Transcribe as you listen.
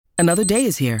Another day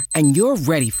is here, and you're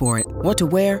ready for it. What to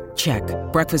wear? Check.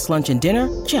 Breakfast, lunch, and dinner?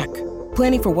 Check.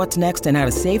 Planning for what's next and how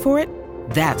to save for it?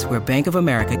 That's where Bank of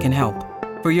America can help.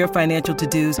 For your financial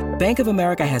to-dos, Bank of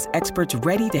America has experts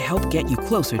ready to help get you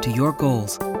closer to your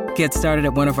goals. Get started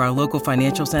at one of our local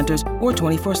financial centers or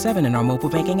 24/7 in our mobile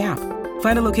banking app.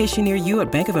 Find a location near you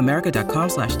at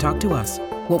bankofamerica.com/talktous.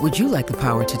 What would you like the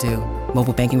power to do?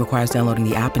 Mobile banking requires downloading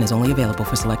the app and is only available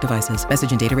for select devices.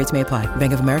 Message and data rates may apply.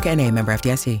 Bank of America N.A., member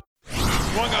FDIC.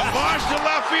 Swung a launch to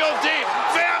left field deep.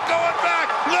 Pham going back,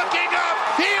 looking up.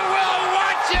 He will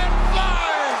watch it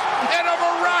fly. And a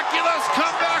miraculous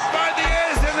comeback by the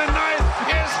A's in the ninth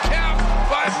is capped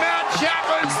by Matt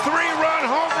Chapman's 3-run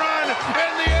home run.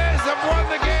 And the A's have won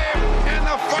the game. And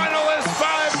the final is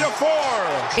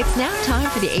 5-4. It's now time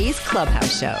for the A's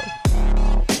Clubhouse Show.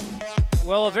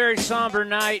 Well, a very somber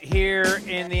night here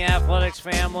in the Athletics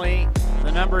family.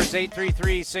 The number is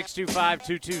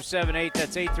 833-625-2278.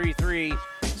 That's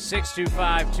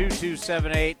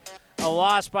 833-625-2278. A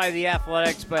loss by the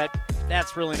Athletics, but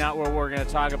that's really not what we're going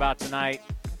to talk about tonight.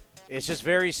 It's just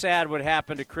very sad what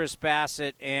happened to Chris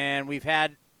Bassitt, and we've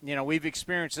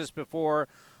experienced this before,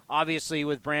 obviously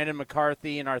with Brandon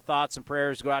McCarthy, and our thoughts and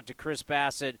prayers go out to Chris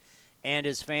Bassitt and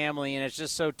his family. And it's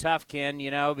just so tough, Ken,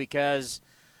 because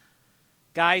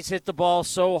guys hit the ball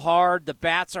so hard. The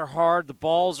bats are hard. The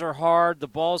balls are hard. The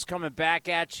ball's coming back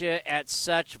at you at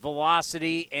such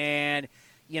velocity. And,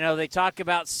 they talk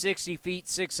about 60 feet,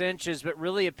 6 inches, but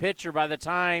really a pitcher, by the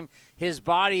time his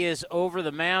body is over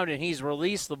the mound and he's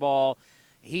released the ball,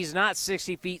 he's not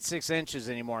 60 feet, 6 inches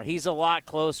anymore. He's a lot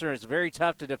closer. It's very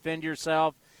tough to defend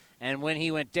yourself. And when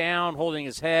he went down holding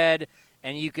his head,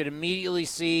 and you could immediately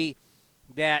see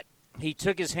that he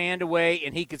took his hand away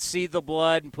and he could see the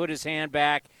blood and put his hand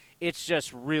back. It's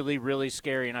just really, really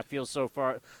scary, and I feel so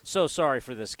sorry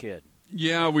for this kid.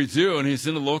 Yeah, we do, and he's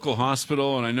in a local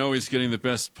hospital, and I know he's getting the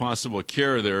best possible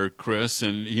care there, Chris,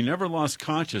 and he never lost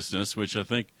consciousness, which I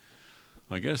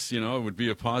guess, it would be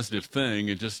a positive thing,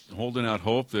 and just holding out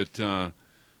hope that, the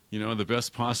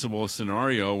best possible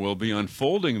scenario will be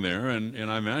unfolding there,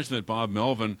 and I imagine that Bob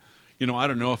Melvin, I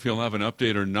don't know if he'll have an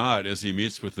update or not as he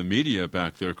meets with the media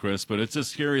back there, Chris, but it's a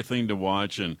scary thing to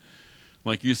watch. And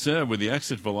like you said, with the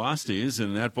exit velocities,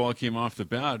 and that ball came off the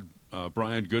bat,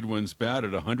 Brian Goodwin's bat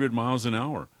at 100 miles an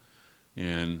hour.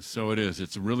 And so it is.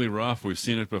 It's really rough. We've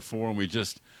seen it before, and we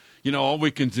just, all we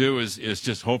can do is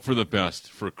just hope for the best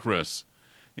for Chris.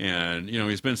 And,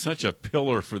 he's been such a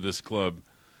pillar for this club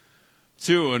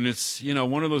too, and it's,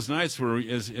 one of those nights where,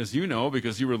 as you know,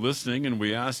 because you were listening, and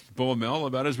we asked Bo Mel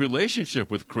about his relationship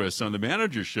with Chris on the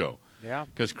Manager Show. Yeah.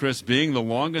 Because Chris, being the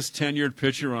longest tenured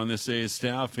pitcher on this A's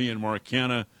staff, he and Mark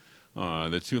Canha,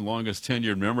 the two longest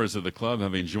tenured members of the club,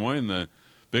 having joined the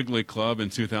big league club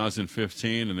in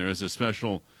 2015, and there's a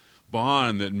special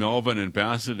bond that Melvin and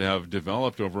Bassitt have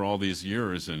developed over all these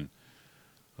years, and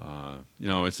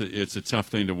it's a tough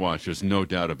thing to watch. There's no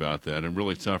doubt about that, and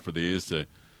really tough for the A's to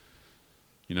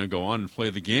go on and play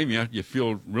the game. You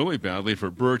feel really badly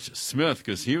for Birch Smith,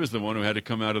 because he was the one who had to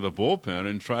come out of the bullpen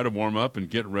and try to warm up and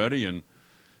get ready and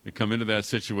come into that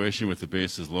situation with the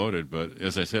bases loaded. But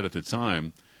as I said at the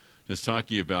time, just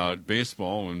talking about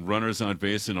baseball and runners on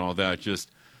base and all that just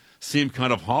seemed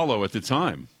kind of hollow at the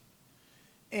time.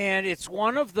 And it's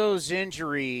one of those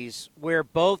injuries where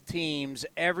both teams,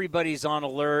 everybody's on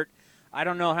alert. I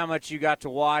don't know how much you got to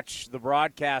watch the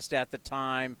broadcast at the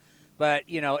time, but,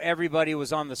 everybody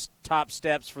was on the top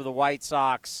steps for the White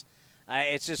Sox.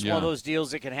 It's just one of those deals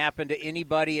that can happen to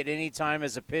anybody at any time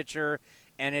as a pitcher.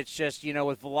 And it's just,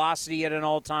 with velocity at an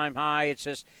all-time high,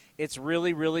 it's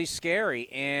really, really scary.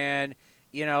 And,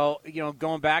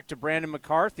 going back to Brandon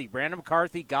McCarthy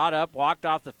got up, walked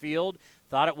off the field,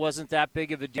 thought it wasn't that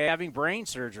big of a deal, having brain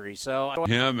surgery. So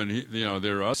him and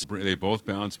they both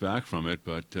bounced back from it,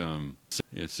 but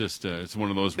it's just it's one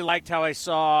of those. I liked how I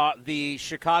saw the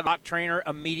Chicago trainer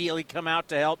immediately come out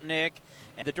to help Nick,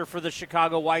 and for the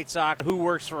Chicago White Sox, who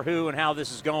works for who and how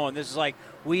this is going. This is like,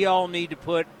 we all need to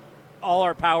put all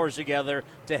our powers together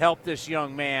to help this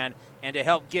young man and to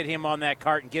help get him on that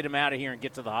cart and get him out of here and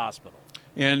get to the hospital.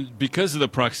 And because of the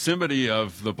proximity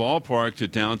of the ballpark to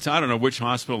downtown, I don't know which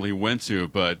hospital he went to,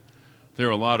 but there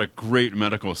are a lot of great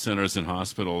medical centers and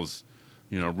hospitals,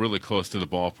 really close to the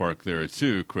ballpark there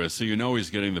too, Chris. So he's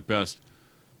getting the best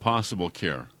possible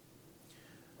care.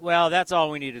 Well, that's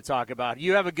all we need to talk about.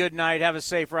 You have a good night. Have a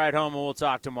safe ride home, and we'll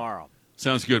talk tomorrow.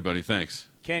 Sounds good, buddy. Thanks.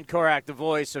 Ken Korak, the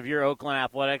voice of your Oakland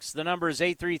Athletics. The number is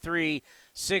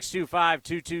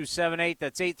 833-625-2278.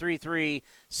 That's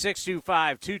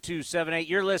 833-625-2278.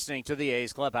 You're listening to the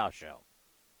A's Clubhouse Show.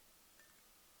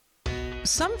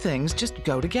 Some things just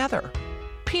go together.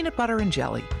 Peanut butter and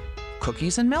jelly,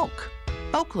 cookies and milk,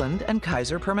 Oakland and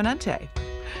Kaiser Permanente.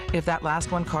 If that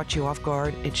last one caught you off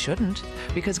guard, it shouldn't,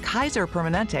 because Kaiser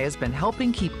Permanente has been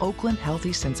helping keep Oakland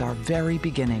healthy since our very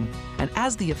beginning. And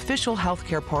as the official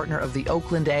healthcare partner of the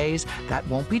Oakland A's, that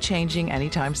won't be changing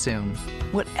anytime soon.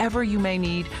 Whatever you may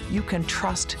need, you can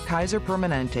trust Kaiser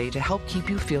Permanente to help keep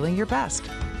you feeling your best.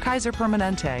 Kaiser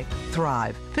Permanente.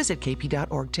 Thrive. Visit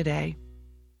kp.org today.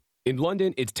 In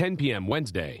London, it's 10 p.m.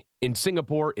 Wednesday. In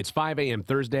Singapore, it's 5 a.m.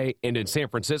 Thursday. And in San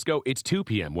Francisco, it's 2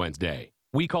 p.m. Wednesday.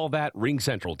 We call that Ring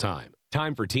Central Time.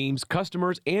 Time for teams,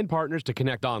 customers, and partners to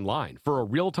connect online for a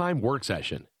real-time work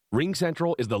session. Ring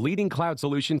Central is the leading cloud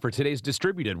solution for today's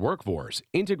distributed workforce,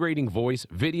 integrating voice,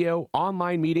 video,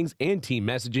 online meetings, and team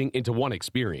messaging into one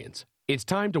experience. It's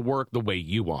time to work the way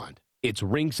you want. It's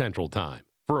Ring Central Time.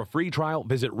 For a free trial,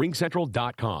 visit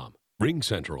ringcentral.com. Ring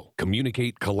Central.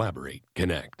 Communicate, collaborate,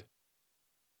 connect.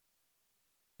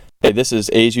 Hey, this is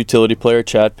A's utility player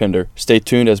Chad Pinder. Stay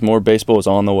tuned as more baseball is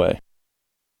on the way.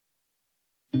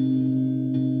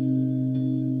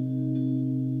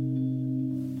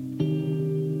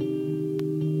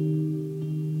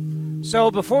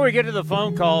 So before we get to the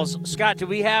phone calls, Scott, do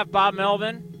we have Bob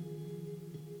Melvin?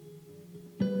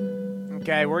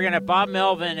 Okay, Bob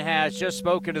Melvin has just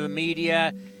spoken to the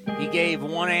media. He gave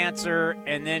one answer,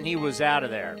 and then he was out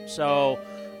of there. So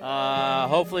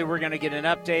hopefully we're going to get an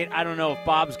update. I don't know if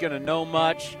Bob's going to know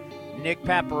much. Nick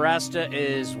Paparesta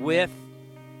is with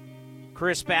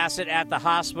Chris Bassitt at the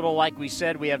hospital. Like we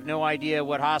said, we have no idea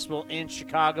what hospital in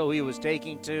Chicago he was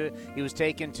taken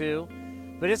to.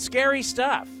 But it's scary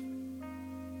stuff.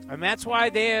 And that's why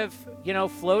they have,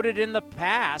 floated in the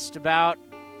past about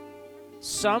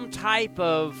some type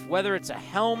of, whether it's a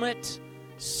helmet,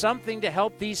 something to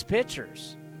help these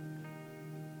pitchers.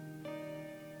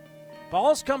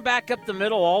 Balls come back up the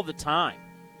middle all the time.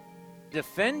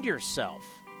 Defend yourself.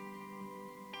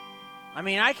 I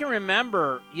mean, I can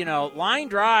remember, line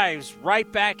drives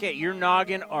right back at your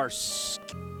noggin are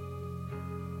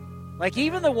like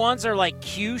even the ones that are like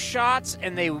cue shots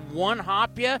and they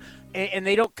one-hop you and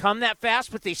they don't come that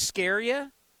fast, but they scare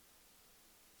you.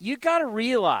 You got to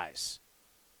realize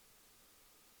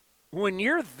when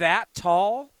you're that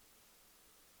tall,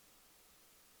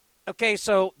 okay,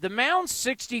 so the mound's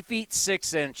 60 feet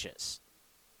 6 inches.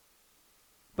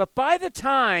 But by the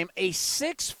time a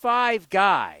 6'5"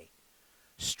 guy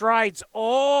strides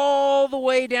all the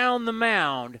way down the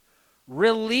mound,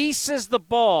 releases the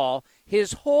ball,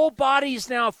 his whole body's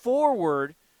now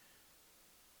forward.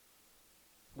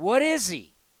 What is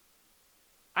he?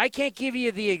 I can't give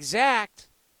you the exact,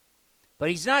 but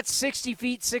he's not 60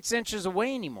 feet 6 inches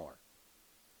away anymore.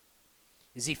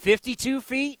 Is he 52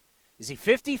 feet? Is he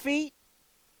 50 feet?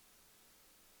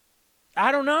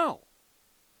 I don't know.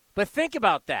 But think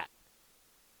about that.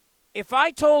 If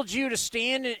I told you to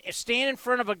stand in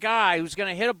front of a guy who's going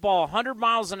to hit a ball 100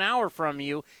 miles an hour from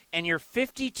you and you're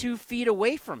 52 feet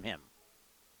away from him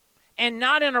and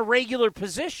not in a regular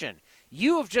position,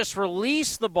 you have just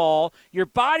released the ball, your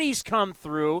body's come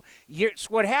through.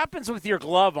 What happens with your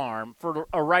glove arm for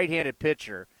a right-handed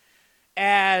pitcher,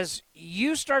 as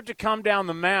you start to come down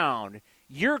the mound,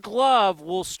 your glove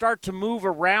will start to move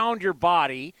around your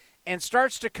body and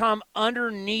starts to come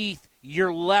underneath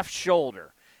your left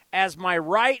shoulder as my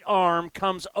right arm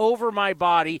comes over my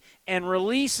body and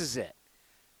releases it.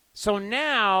 So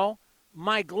now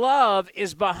my glove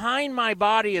is behind my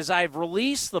body as I've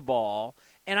released the ball,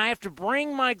 and I have to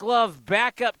bring my glove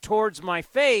back up towards my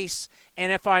face,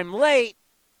 and if I'm late,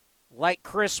 like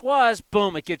Chris was,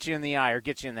 boom, it gets you in the eye or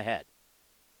gets you in the head.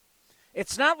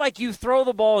 It's not like you throw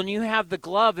the ball and you have the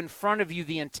glove in front of you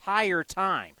the entire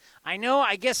time. I don't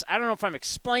know if I'm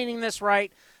explaining this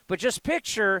right, but just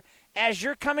picture as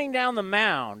you're coming down the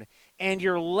mound and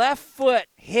your left foot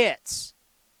hits,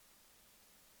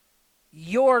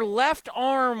 your left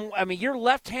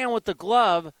hand with the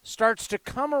glove starts to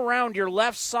come around your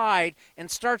left side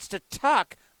and starts to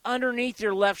tuck underneath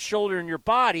your left shoulder and your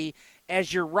body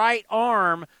as your right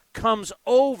arm comes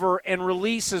over and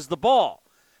releases the ball.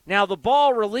 Now the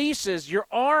ball releases, your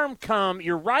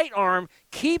right arm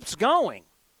keeps going.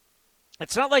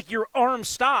 It's not like your arm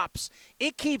stops.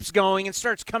 It keeps going and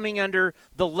starts coming under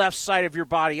the left side of your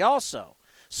body also.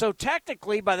 So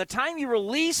technically, by the time you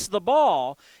release the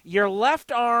ball, your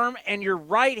left arm and your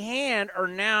right hand are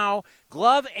now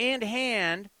glove and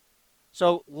hand.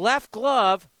 So left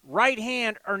glove, right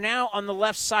hand are now on the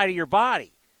left side of your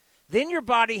body. Then your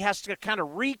body has to kind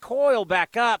of recoil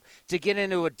back up to get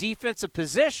into a defensive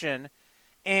position.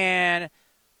 And,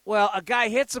 well, a guy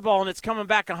hits a ball and it's coming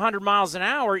back 100 miles an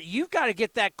hour. You've got to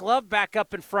get that glove back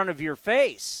up in front of your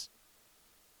face.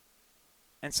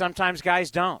 And sometimes guys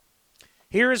don't.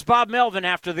 Here is Bob Melvin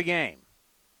after the game.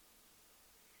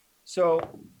 So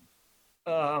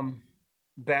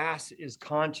Bass is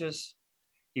conscious.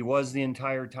 He was the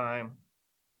entire time.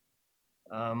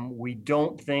 We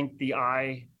don't think the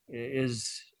eye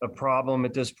is a problem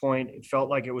at this point. It felt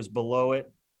like it was below it.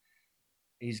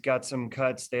 He's got some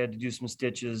cuts. They had to do some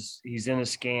stitches. He's in a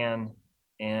scan,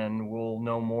 and we'll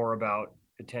know more about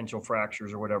potential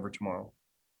fractures or whatever tomorrow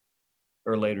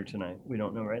or later tonight. We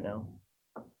don't know right now.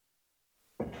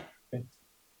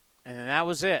 And that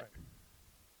was it.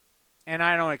 And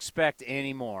I don't expect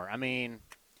any more. I mean,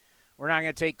 we're not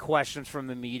going to take questions from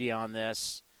the media on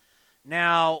this.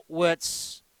 Now,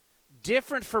 what's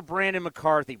different for Brandon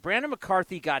McCarthy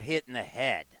got hit in the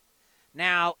head.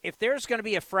 Now, if there's going to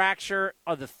be a fracture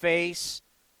of the face,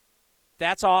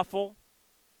 that's awful.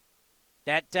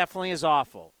 That definitely is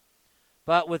awful.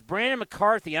 But with Brandon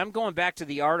McCarthy, I'm going back to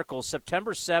the article,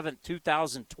 September 7th,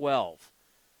 2012.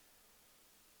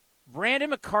 Brandon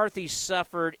McCarthy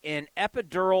suffered an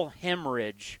epidural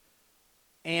hemorrhage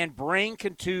and brain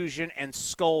contusion and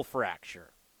skull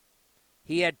fracture.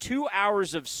 He had 2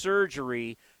 hours of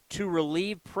surgery to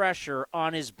relieve pressure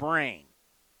on his brain.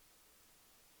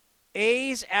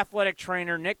 A's athletic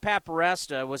trainer Nick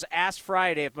Paparesta was asked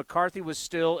Friday if McCarthy was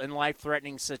still in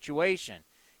life-threatening situation.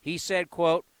 He said,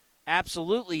 quote,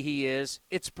 "Absolutely he is.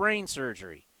 It's brain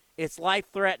surgery. It's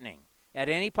life-threatening. At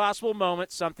any possible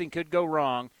moment, something could go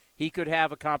wrong. He could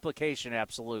have a complication,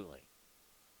 absolutely."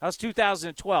 That was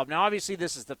 2012. Now, obviously,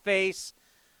 this is the face.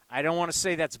 I don't want to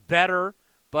say that's better,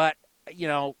 but, you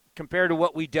know, compared to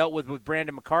what we dealt with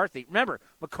Brandon McCarthy. Remember,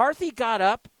 McCarthy got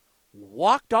up,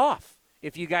 walked off,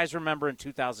 if you guys remember, in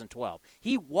 2012.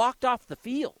 He walked off the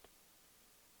field.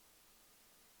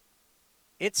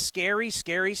 It's scary,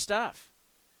 scary stuff.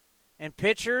 And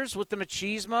pitchers with the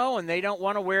machismo, and they don't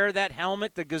want to wear that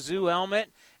helmet, the Gazoo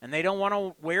helmet, and they don't want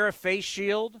to wear a face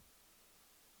shield.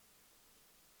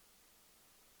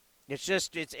 It's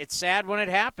just, it's sad when it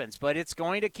happens, but it's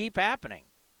going to keep happening.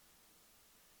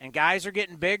 And guys are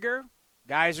getting bigger.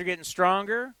 Guys are getting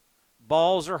stronger.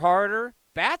 Balls are harder.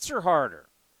 Bats are harder,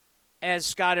 as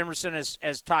Scott Emerson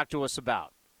has talked to us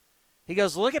about. He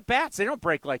goes, look at bats. They don't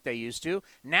break like they used to.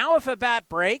 Now if a bat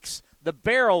breaks, the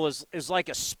barrel is like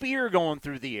a spear going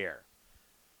through the air.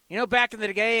 You know, back in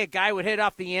the day, a guy would hit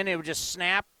off the end, it would just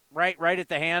snap right at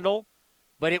the handle,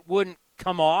 but it wouldn't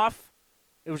come off.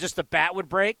 It was just the bat would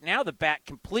break. Now the bat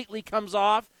completely comes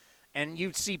off, and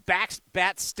you'd see bats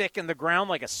stick in the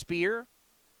ground like a spear.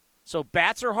 So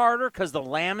bats are harder because the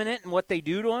laminate and what they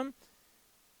do to them.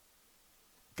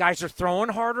 Guys are throwing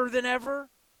harder than ever.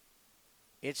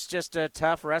 It's just a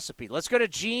tough recipe. Let's go to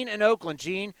Gene in Oakland.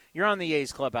 Gene, you're on the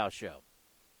A's Clubhouse Show.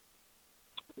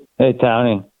 Hey,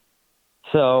 Tony.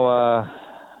 So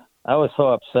I was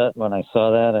so upset when I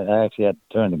saw that. I actually had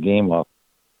to turn the game off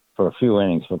for a few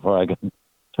innings before I could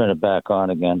turn it back on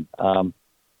again. When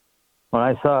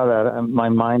I saw that, my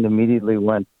mind immediately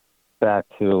went back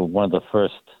to one of the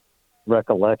first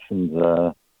recollections.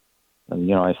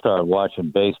 I started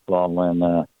watching baseball when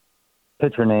a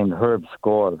pitcher named Herb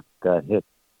Score got hit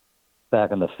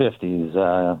back in the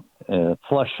 50s,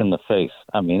 flush in the face.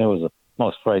 I mean, it was the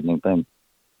most frightening thing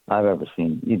I've ever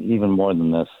seen, even more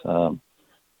than this.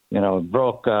 It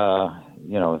broke,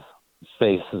 his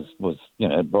face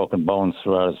had broken bones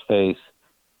throughout his face.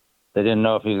 They didn't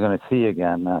know if he was going to see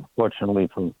again. Fortunately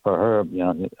for Herb,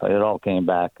 it all came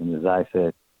back, and his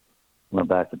eyesight went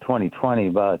back to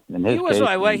 20/20. But in his case,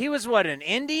 he was an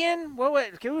Indian? Who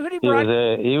did he brought?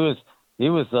 He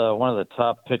was one of the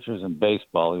top pitchers in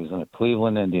baseball. He was in a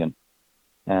Cleveland Indian,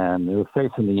 and they were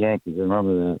facing the Yankees. I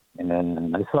remember that,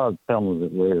 and I saw the film of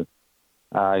it later.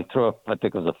 He threw up, I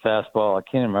think it was a fastball. I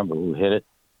can't remember who hit it,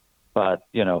 but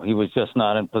he was just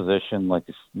not in position, like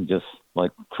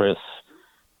Chris,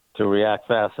 to react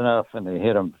fast enough, and they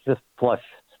hit him just flush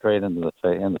straight into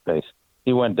the face.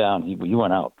 He went down. He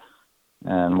went out,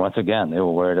 and once again they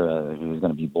were worried he was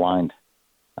going to be blind.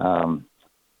 I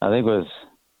think it was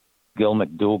Gil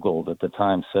McDougall at the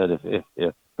time said,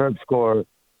 if Herb Score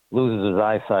loses his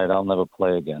eyesight, I'll never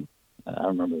play again. I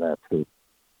remember that too.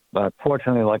 But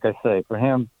fortunately, like I say, for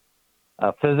him,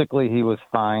 physically he was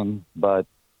fine, but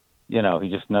he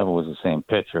just never was the same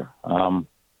pitcher.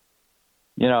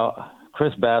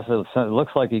 Chris Bassett, it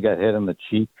looks like he got hit in the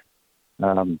cheek.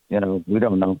 We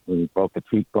don't know if he broke a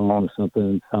cheekbone or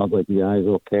something. It sounds like the eye's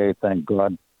okay, thank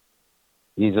God.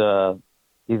 He's a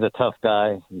tough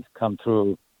guy. He's come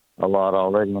through a lot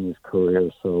already in his career,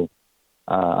 so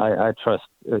I trust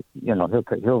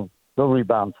he'll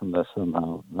rebound from this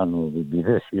somehow. I don't know if it'll be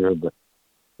this year, but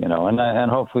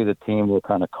and hopefully the team will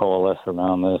kind of coalesce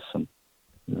around this, and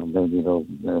maybe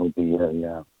there'll be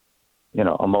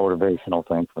a motivational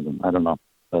thing for them. I don't know,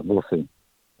 but we'll see.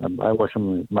 I wish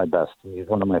him my best. He's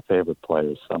one of my favorite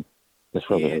players, so this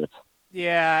really hurts.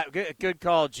 Yeah, good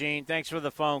call, Gene. Thanks for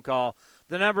the phone call.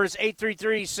 The number is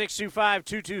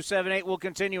 833-625-2278. We'll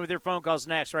continue with your phone calls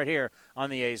next right here on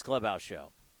the A's Clubhouse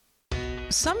Show.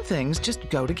 Some things just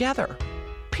go together.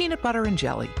 Peanut butter and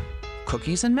jelly,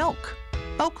 cookies and milk,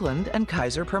 Oakland and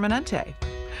Kaiser Permanente.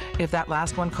 If that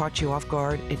last one caught you off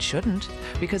guard, it shouldn't,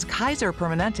 because Kaiser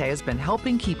Permanente has been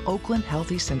helping keep Oakland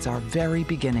healthy since our very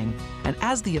beginning. And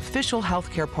as the official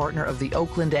healthcare partner of the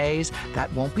Oakland A's,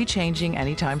 that won't be changing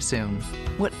anytime soon.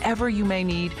 Whatever you may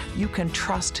need, you can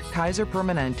trust Kaiser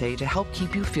Permanente to help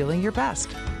keep you feeling your best.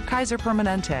 Kaiser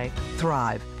Permanente.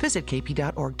 Thrive. Visit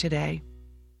kp.org today.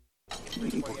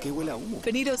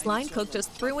 Benito's line cook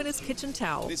just threw in his kitchen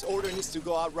towel. This order needs to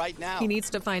go out right now. He needs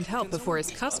to find help before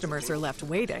his customers are left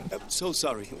waiting. So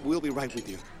sorry. We'll be right with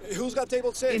you. Who's got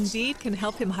table 6? Indeed can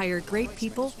help him hire great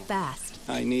people fast.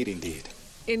 I need Indeed.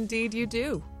 Indeed you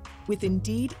do. With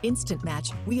Indeed Instant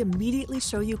Match, we immediately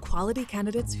show you quality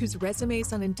candidates whose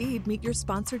resumes on Indeed meet your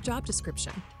sponsored job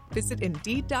description. Visit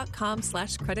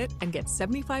Indeed.com/credit and get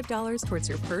 $75 towards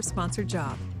your first sponsored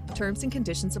job. Terms and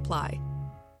conditions apply.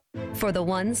 For the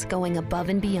ones going above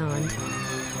and beyond.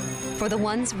 For the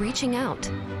ones reaching out,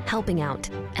 helping out,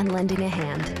 and lending a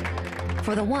hand.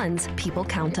 For the ones people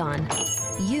count on.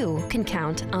 You can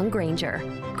count on Grainger.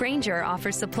 Grainger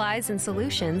offers supplies and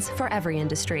solutions for every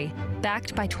industry.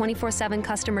 Backed by 24/7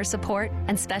 customer support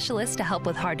and specialists to help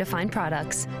with hard-to-find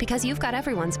products. Because you've got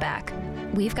everyone's back.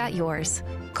 We've got yours.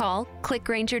 Call, click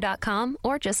Grainger.com,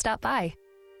 or just stop by.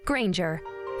 Grainger.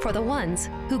 For the ones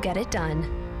who get it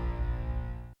done.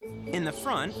 In the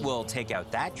front, we'll take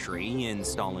out that tree,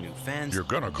 install a new fence. You're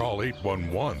gonna call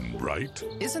 811, right?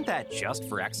 Isn't that just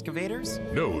for excavators?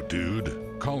 No,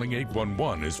 dude. Calling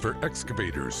 811 is for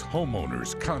excavators,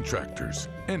 homeowners, contractors,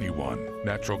 anyone.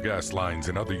 Natural gas lines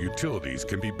and other utilities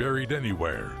can be buried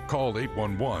anywhere. Call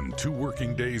 811 2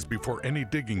 working days before any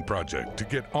digging project to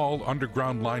get all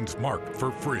underground lines marked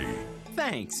for free.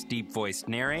 Thanks, deep-voiced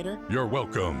narrator. You're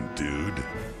welcome, dude.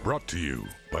 Brought to you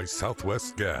by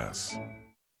Southwest Gas.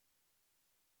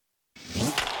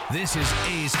 This is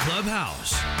A's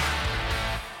Clubhouse.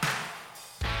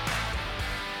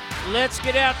 Let's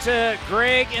get out to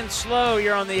Greg and Slow.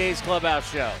 You're on the A's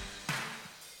Clubhouse Show.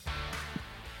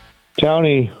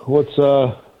 Townie, what's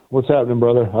happening,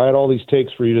 brother? I had all these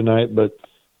takes for you tonight, but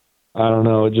I don't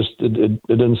know. It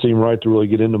doesn't seem right to really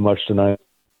get into much tonight.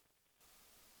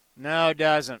 No, it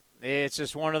doesn't. It's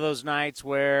just one of those nights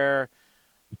where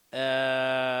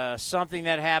something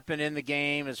that happened in the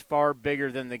game is far bigger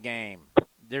than the game.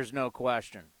 There's no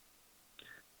question.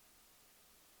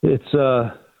 It's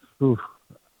I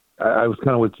was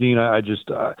kind of with Gene. I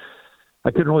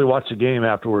couldn't really watch the game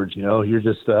afterwards. You're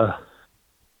just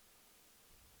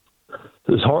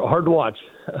it's hard to watch.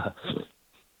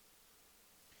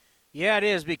 Yeah, it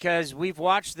is, because we've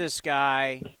watched this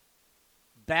guy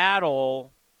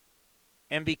battle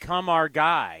and become our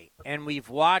guy, and we've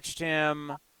watched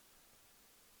him,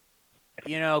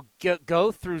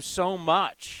 go through so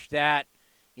much that,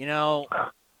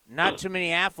 not too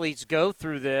many athletes go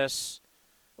through this.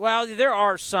 Well, there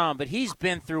are some, but he's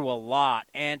been through a lot.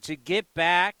 And to get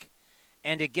back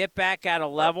at a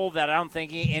level that I don't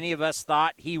think any of us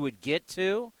thought he would get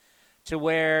to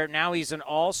where now he's an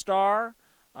all-star,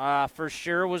 for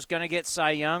sure was going to get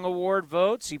Cy Young Award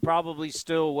votes. He probably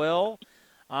still will.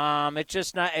 It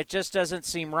just doesn't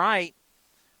seem right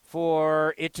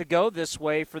for it to go this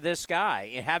way for this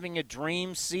guy. Having a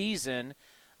dream season,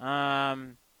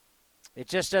 it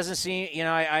just doesn't seem,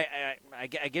 I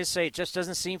guess it just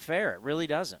doesn't seem fair. It really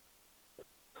doesn't.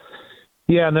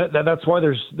 Yeah, and that's why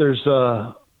there's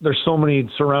so many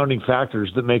surrounding factors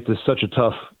that make this such a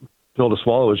tough pill to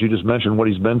swallow, as you just mentioned, what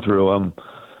he's been through.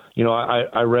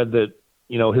 I read that,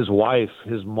 his wife,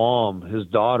 his mom, his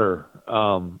daughter,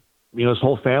 his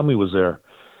whole family was there.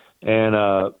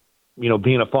 And,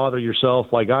 being a father yourself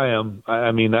like I am,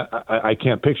 I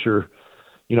can't picture,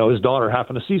 his daughter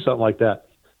having to see something like that.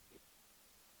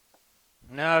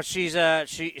 No, she's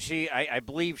I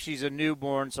believe she's a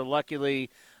newborn, so luckily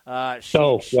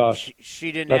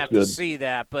she didn't have to see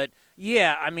that. But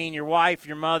yeah, your wife,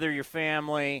 your mother, your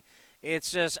family,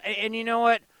 it's just, and you know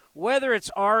what? Whether it's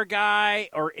our guy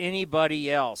or anybody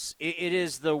else, it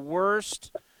is the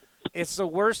worst. It's the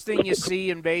worst thing you see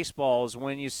in baseball is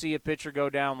when you see a pitcher go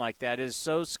down like that. It is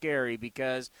so scary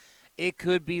because it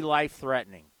could be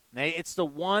life-threatening. It's the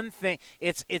one thing.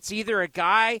 It's either a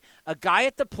guy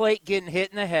at the plate getting hit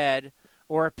in the head,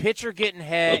 or a pitcher getting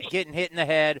hit in the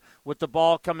head with the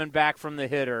ball coming back from the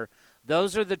hitter.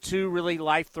 Those are the two really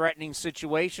life-threatening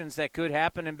situations that could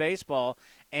happen in baseball,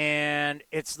 and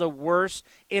it's the worst.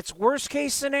 It's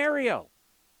worst-case scenario.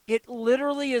 It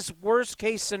literally is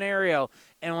worst-case scenario,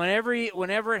 and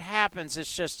whenever it happens,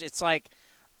 it's like,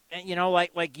 you know,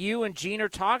 like you and Gene are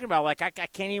talking about. Like I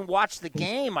can't even watch the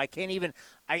game. I can't even.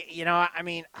 I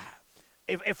mean,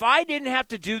 if I didn't have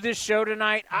to do this show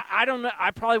tonight, I don't know.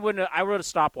 I probably wouldn't. I would have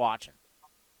stopped watching.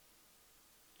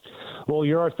 Well,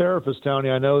 you're our therapist, Tony.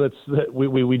 I know that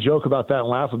we joke about that and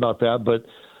laugh about that, but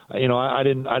you know, I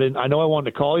didn't. I know I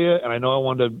wanted to call you, and I know I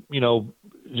wanted to, you know,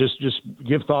 just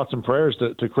give thoughts and prayers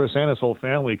to Chris and his whole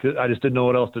family. 'Cause I just didn't know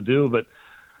what else to do. But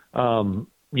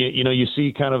you know, you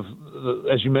see kind of,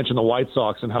 as you mentioned, the White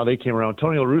Sox and how they came around.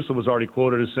 Tony La Russa was already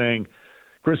quoted as saying,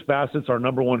 Chris Bassett's our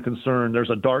number one concern.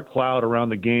 There's a dark cloud around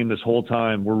the game this whole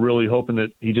time. We're really hoping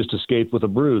that he just escaped with a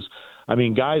bruise. I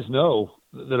mean, guys know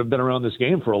that have been around this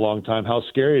game for a long time how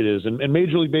scary it is. And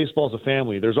Major League Baseball is a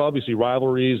family. There's obviously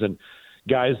rivalries and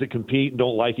guys that compete and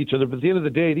don't like each other. But at the end of the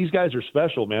day, these guys are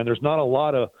special, man. There's not a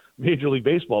lot of Major League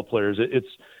Baseball players.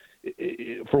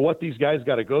 For what these guys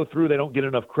got to go through, they don't get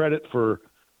enough credit for,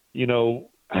 you know,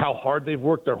 how hard they've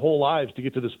worked their whole lives to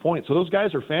get to this point. So those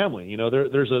guys are family. You know,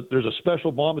 there's a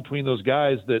special bond between those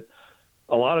guys that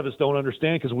a lot of us don't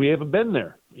understand because we haven't been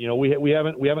there. You know, we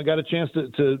haven't got a chance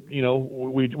to you know,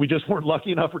 we just weren't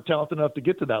lucky enough or talented enough to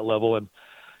get to that level. And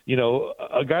you know,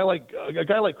 a guy like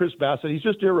Chris Bassett, he's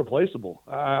just irreplaceable.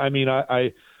 I mean,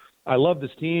 I love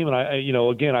this team, and you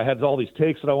know, again, I had all these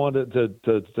takes that I wanted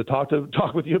to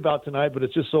talk with you about tonight, but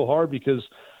it's just so hard because,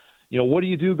 you know, what do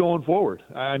you do going forward?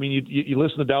 I mean, you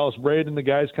listen to Dallas Braden and the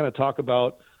guys kind of talk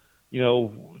about, you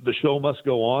know, the show must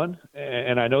go on.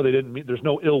 And I know they didn't mean, there's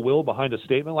no ill will behind a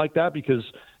statement like that because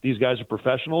these guys are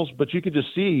professionals, but you could just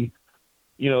see,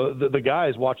 you know, the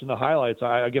guys watching the highlights.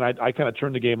 I kind of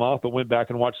turned the game off, but went back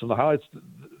and watched some of the highlights.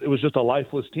 It was just a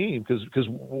lifeless team because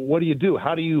what do you do?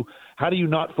 How do you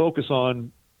not focus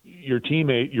on your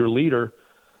teammate, your leader,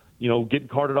 you know, getting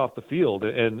carted off the field?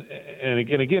 And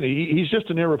again, he's just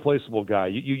an irreplaceable guy.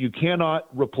 You cannot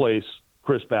replace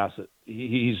Chris Bassett.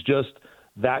 He's just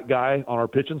that guy on our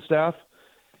pitching staff.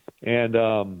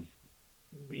 And,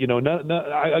 you know, none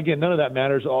of that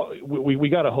matters. We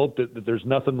got to hope that there's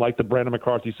nothing like the Brandon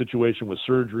McCarthy situation with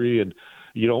surgery, and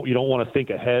you don't want to think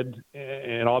ahead.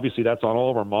 And obviously that's on all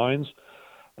of our minds.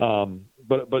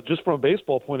 But just from a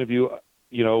baseball point of view,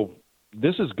 you know,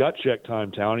 this is gut check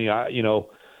time, Townie. You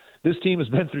know, this team has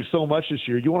been through so much this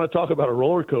year. You want to talk about a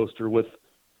roller coaster with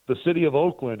the city of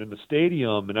Oakland and the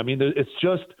stadium. And I mean,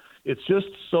 it's just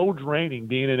so draining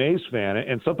being an A's fan.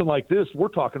 And something like this, we're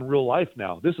talking real life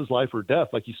now. This is life or death.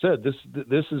 Like you said,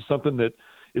 this is something that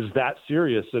is that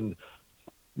serious. And,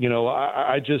 you know,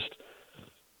 I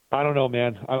don't know,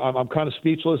 man. I'm kind of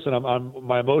speechless, and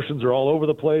my emotions are all over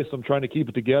the place. I'm trying to keep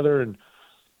it together, and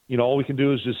you know, all we can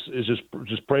do is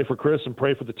just pray for Chris and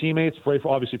pray for the teammates, pray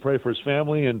for his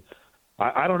family, and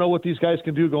I don't know what these guys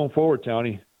can do going forward,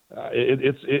 Townie.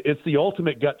 It's the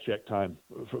ultimate gut check time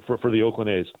for the Oakland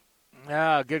A's.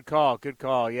 Ah, good call.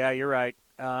 Yeah, you're right.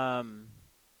 And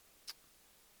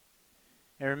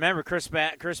remember, Chris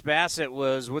Bassett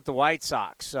was with the White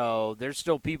Sox, so there's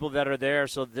still people that are there.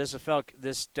 So this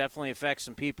definitely affects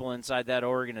some people inside that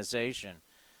organization.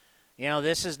 You know,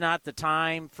 this is not the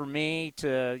time for me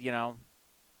to, you know,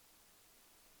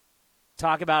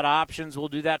 talk about options. We'll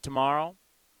do that tomorrow.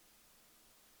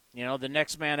 You know, the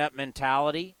next man up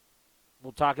mentality.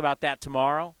 We'll talk about that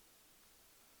tomorrow.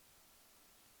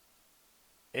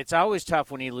 It's always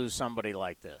tough when you lose somebody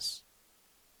like this.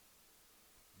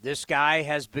 This guy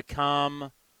has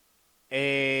become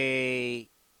a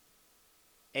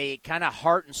kind of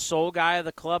heart and soul guy of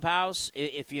the clubhouse.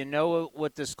 If you know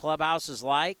what this clubhouse is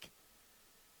like,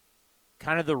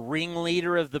 kind of the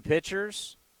ringleader of the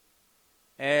pitchers,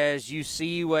 as you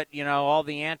see what, you know, all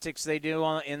the antics they do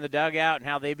in the dugout and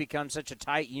how they become such a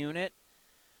tight unit.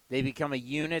 They become a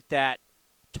unit that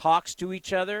talks to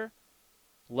each other,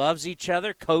 loves each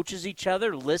other, coaches each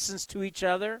other, listens to each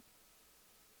other.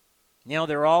 You know,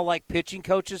 they're all like pitching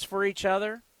coaches for each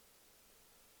other.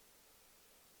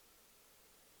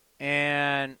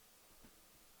 And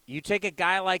you take a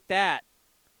guy like that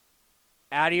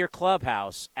out of your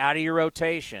clubhouse, out of your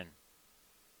rotation,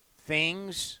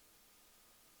 things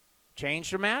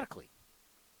change dramatically.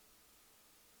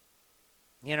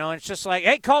 You know, it's just like,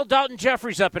 hey, call Dalton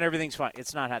Jeffries up and everything's fine.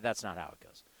 That's not how it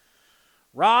goes.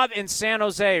 Rob in San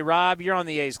Jose. Rob, you're on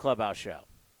the A's Clubhouse show.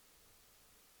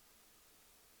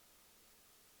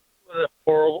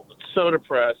 So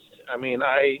depressed. I mean,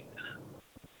 I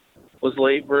was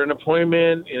late for an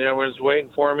appointment, and everyone's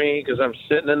waiting for me because I'm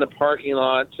sitting in the parking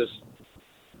lot just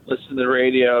listening to the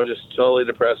radio, just totally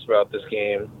depressed about this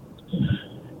game.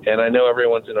 And I know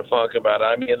everyone's in a funk about it.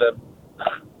 I mean,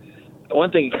 the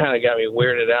one thing that kind of got me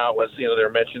weirded out was, they were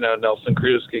mentioning how Nelson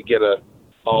Cruz could get a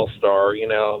all-star.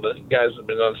 The guys have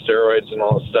been on steroids and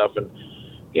all this stuff. And,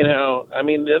 I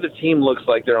mean, the other team looks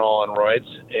like they're all on roids.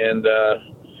 And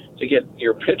to get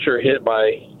your pitcher hit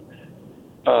by,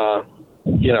 a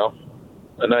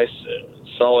nice,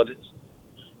 solid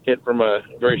hit from a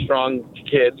very strong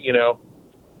kid,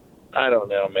 I don't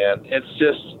know, man. It's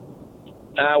just,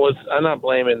 I'm not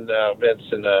blaming Vince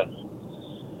and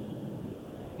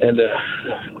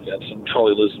I'm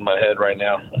totally losing my head right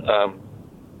now.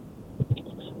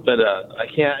 But I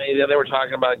can't. They were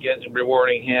talking about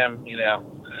rewarding him.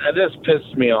 It just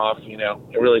pisses me off.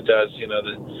 It really does.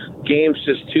 The game's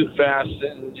just too fast,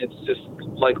 and it's just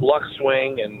like luck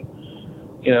swing. And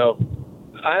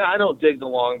I don't dig the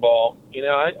long ball.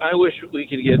 I wish we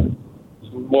could get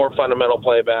more fundamental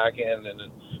play back in,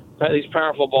 and these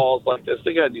powerful balls like this,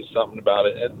 they got to do something about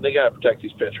it, and they got to protect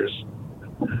these pitchers.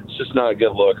 It's just not a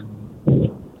good look.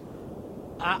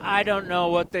 I don't know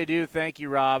what they do. Thank you,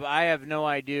 Rob. I have no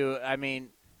idea. I mean,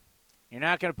 you're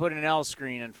not going to put an L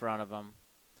screen in front of them.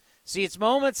 See, it's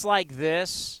moments like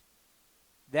this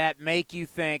that make you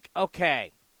think,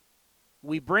 okay,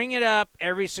 we bring it up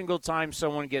every single time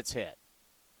someone gets hit.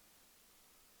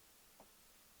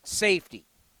 Safety.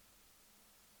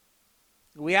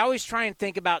 We always try and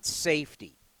think about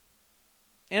safety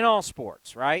in all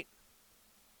sports, right?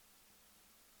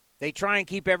 They try and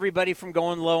keep everybody from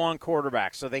going low on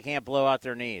quarterbacks so they can't blow out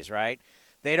their knees, right?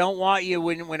 They don't want you,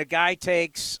 when a guy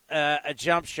takes a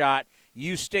jump shot,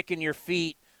 you sticking your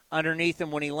feet underneath him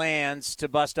when he lands to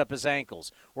bust up his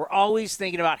ankles. We're always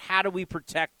thinking about how do we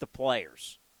protect the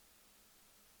players.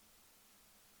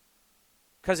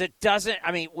 Because it doesn't,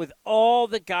 with all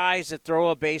the guys that throw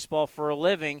a baseball for a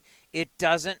living, it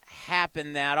doesn't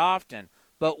happen that often.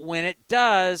 But when it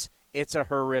does, it's a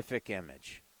horrific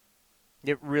image.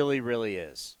 It really, really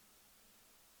is.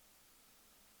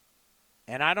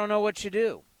 And I don't know what you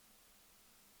do.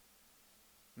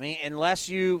 Unless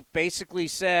you basically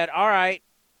said, all right,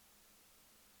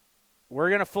 we're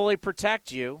going to fully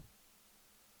protect you.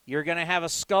 You're going to have a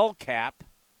skull cap.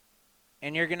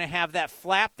 And you're going to have that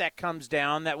flap that comes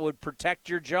down that would protect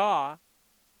your jaw.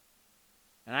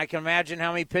 And I can imagine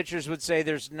how many pitchers would say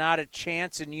there's not a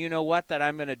chance, and you know what, that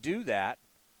I'm going to do that.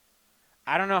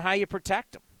 I don't know how you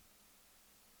protect him.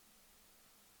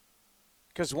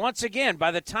 Because once again, by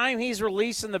the time he's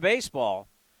releasing the baseball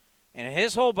and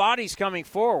his whole body's coming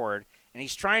forward and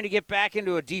he's trying to get back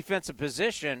into a defensive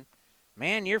position,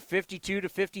 man, you're 52 to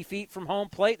 50 feet from home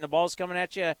plate and the ball's coming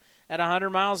at you at 100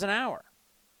 miles an hour.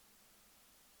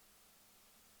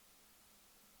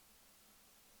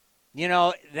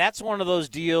 That's one of those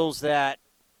deals that,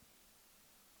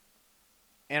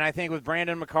 and I think with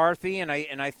Brandon McCarthy and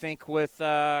I think with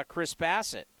Chris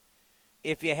Bassett,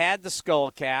 if you had the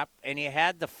skull cap and you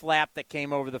had the flap that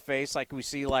came over the face like we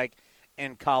see like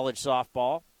in college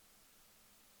softball,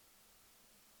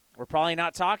 we're probably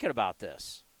not talking about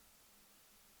this.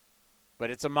 But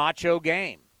it's a macho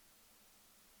game.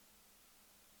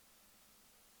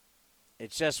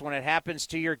 It's just when it happens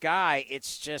to your guy,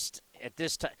 it's just at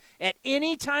this time, at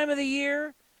any time of the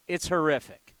year, it's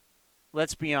horrific.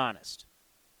 Let's be honest.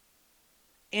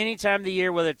 Any time of the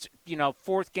year, whether it's,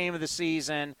 fourth game of the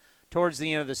season, towards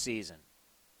the end of the season.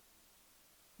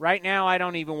 Right now, I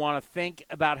don't even want to think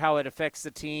about how it affects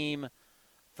the team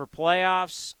for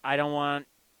playoffs. I don't want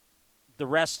the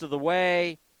rest of the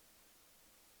way.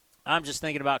 I'm just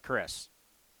thinking about Chris.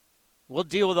 We'll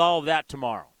deal with all of that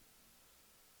tomorrow.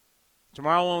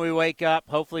 Tomorrow when we wake up,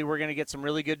 hopefully we're going to get some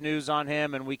really good news on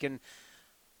him and we can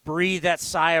breathe that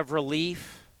sigh of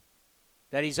relief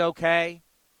that he's okay.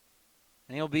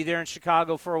 And he'll be there in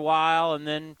Chicago for a while and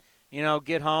then,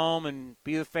 get home and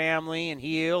be with family and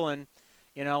heal. And,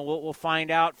 we'll find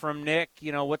out from Nick,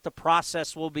 what the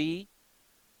process will be.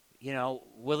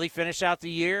 Will he finish out the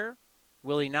year?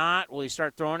 Will he not? Will he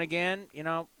start throwing again?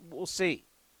 We'll see.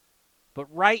 But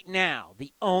right now,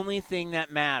 the only thing that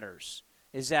matters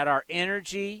is that our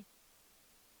energy,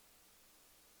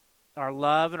 our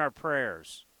love, and our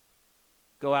prayers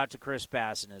go out to Chris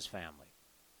Bass and his family.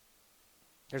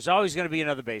 There's always going to be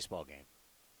another baseball game.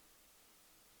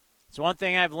 It's one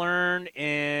thing I've learned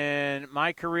in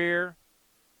my career.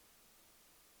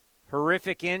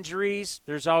 Horrific injuries,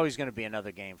 there's always going to be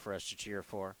another game for us to cheer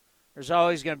for. There's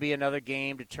always going to be another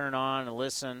game to turn on and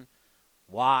listen,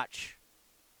 watch.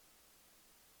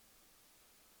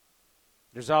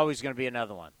 There's always going to be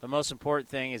another one. The most important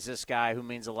thing is this guy who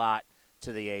means a lot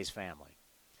to the A's family.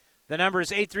 The number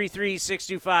is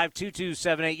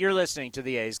 833-625-2278. You're listening to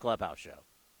the A's Clubhouse Show.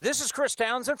 This is Chris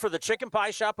Townsend for the Chicken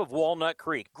Pie Shop of Walnut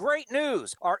Creek. Great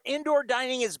news! Our indoor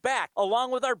dining is back,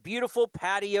 along with our beautiful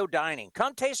patio dining.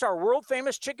 Come taste our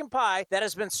world-famous chicken pie that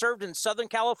has been served in Southern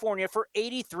California for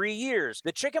 83 years.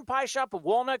 The Chicken Pie Shop of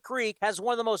Walnut Creek has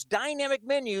one of the most dynamic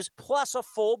menus, plus a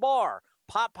full bar.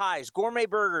 Pot pies, gourmet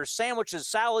burgers, sandwiches,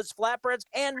 salads, flatbreads,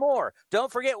 and more.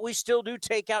 Don't forget, we still do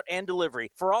takeout and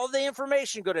delivery. For all the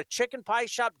information, go to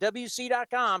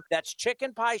chickenpieshopwc.com. That's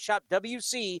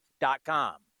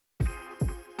chickenpieshopwc.com.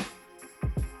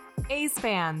 A's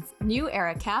fans, New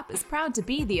Era Cap is proud to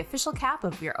be the official cap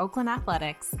of your Oakland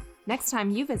Athletics. Next time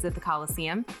you visit the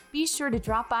Coliseum, be sure to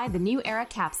drop by the New Era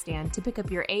Cap stand to pick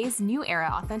up your A's New Era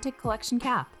Authentic Collection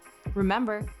cap.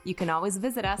 Remember, you can always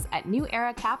visit us at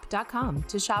neweracap.com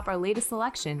to shop our latest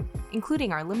selection,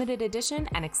 including our limited edition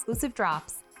and exclusive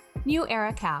drops. New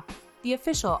Era Cap, the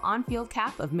official on-field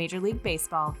cap of Major League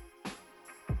Baseball.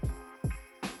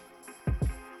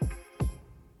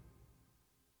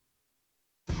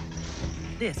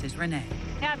 This is Renee.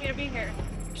 Happy to be here.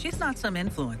 She's not some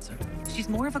influencer. She's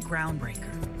more of a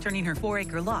groundbreaker, turning her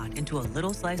 4-acre lot into a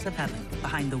little slice of heaven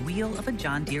behind the wheel of a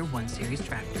John Deere 1 Series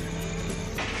tractor.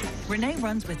 Renee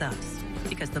runs with us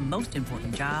because the most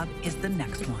important job is the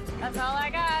next one. That's all I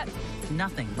got.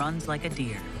 Nothing runs like a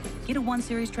Deere. Get a 1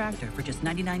 Series tractor for just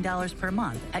 $99 per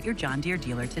month at your John Deere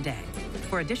dealer today.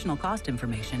 For additional cost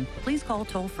information, please call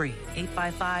toll-free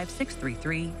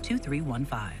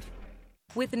 855-633-2315.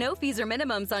 With no fees or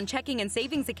minimums on checking and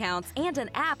savings accounts and an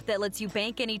app that lets you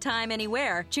bank anytime,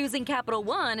 anywhere, choosing Capital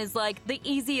One is like the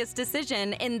easiest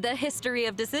decision in the history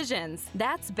of decisions.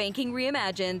 That's banking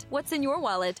reimagined. What's in your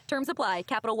wallet? Terms apply.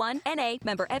 Capital One, N.A.,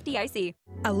 member FDIC.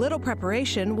 A little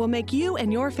preparation will make you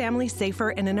and your family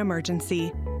safer in an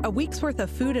emergency. A week's worth of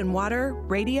food and water,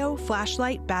 radio,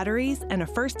 flashlight, batteries, and a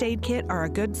first aid kit are a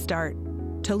good start.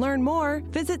 To learn more,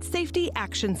 visit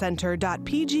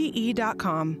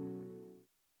safetyactioncenter.pge.com.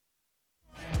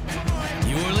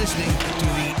 You're listening to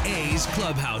the A's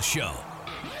Clubhouse Show.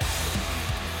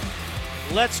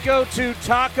 Let's go to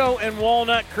Taco and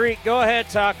Walnut Creek. Go ahead,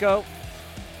 Taco.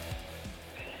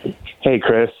 Hey,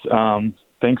 Chris.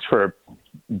 Thanks for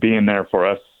being there for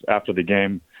us after the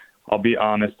game. I'll be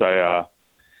honest, I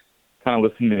kind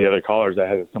of listened to the other callers. I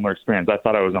had a similar experience. I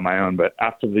thought I was on my own, but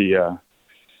after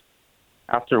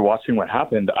watching what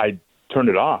happened, I turned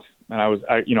it off. And I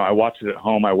watched it at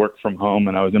home. I worked from home,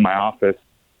 and I was in my office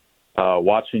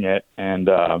watching it. And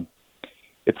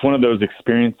it's one of those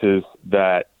experiences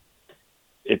that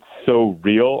it's so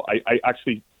real. I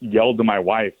actually yelled to my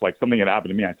wife, like something had happened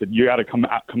to me. I said, "You got to come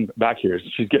back here."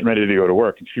 She's getting ready to go to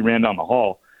work, and she ran down the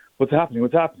hall. "What's happening?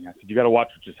 What's happening?" I said, "You got to watch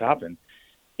what just happened."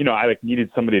 I needed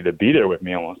somebody to be there with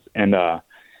me almost. And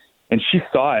she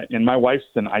saw it. And my wife's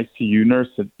an ICU nurse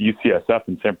at UCSF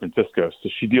in San Francisco. So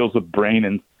she deals with brain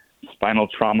and spinal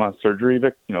trauma surgery,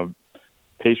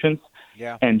 patients.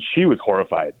 Yeah. And she was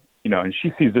horrified, and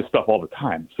she sees this stuff all the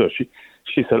time. So she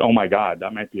said, "Oh my God,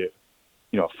 that might be a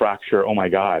fracture. Oh my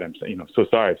God, I'm so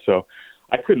sorry." So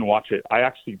I couldn't watch it. I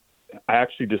actually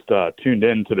just tuned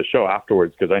in to the show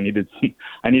afterwards because I needed to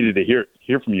hear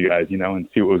from you guys, and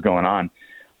see what was going on.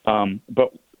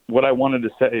 But what I wanted to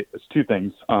say is two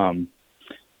things.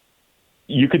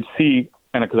 You could see,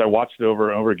 and because I watched it over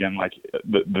and over again, like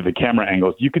the camera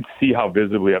angles, you could see how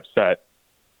visibly upset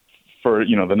for,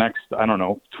 the next,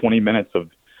 20 minutes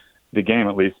of the game,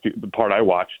 at least the part I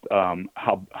watched,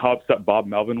 how upset Bob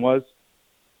Melvin was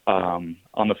on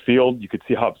the field. You could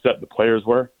see how upset the players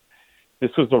were.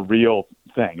 This was a real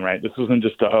thing, right? This wasn't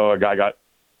just a guy got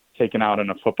taken out in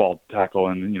a football tackle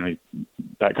and,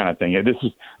 that kind of thing.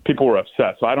 People were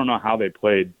upset. So I don't know how they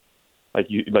played, like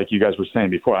you guys were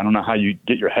saying before. I don't know how you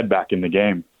get your head back in the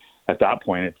game at that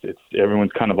point. It's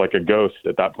everyone's kind of like a ghost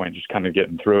at that point, just kind of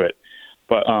getting through it.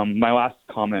 But my last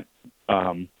comment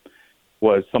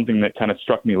was something that kind of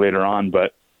struck me later on.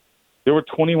 But there were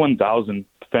 21,000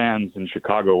 fans in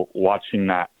Chicago watching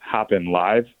that happen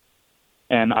live.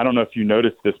 And I don't know if you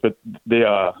noticed this, but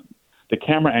the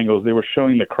camera angles, they were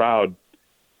showing the crowd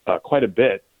quite a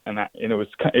bit, and it was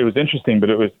interesting, but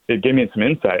it gave me some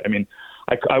insight. I mean,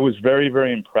 I was very,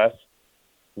 very impressed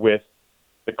with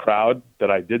the crowd that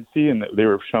I did see and that they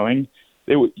were showing.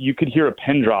 You could hear a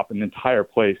pin drop in the entire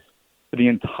place for the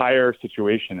entire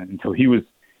situation until he was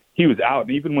out.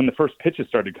 And even when the first pitches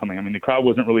started coming, I mean, the crowd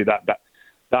wasn't really that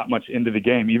much into the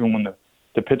game, even when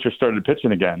the pitcher started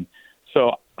pitching again.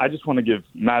 So I just want to give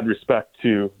mad respect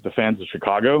to the fans of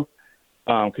Chicago,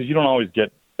 because you don't always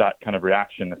get that kind of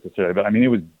reaction necessarily. But, I mean, it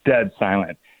was dead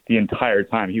silent the entire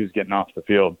time he was getting off the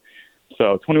field.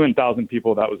 So 21,000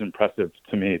 people, that was impressive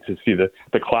to me to see the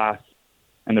class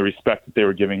and the respect that they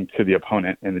were giving to the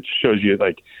opponent. And it shows you,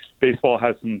 like, baseball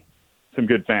has some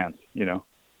good fans, you know.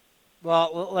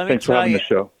 Well, let me Thanks for tell having you. the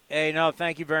show. Hey, no,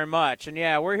 thank you very much. And,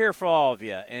 yeah, we're here for all of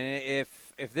you. And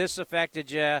if this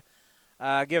affected you,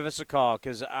 give us a call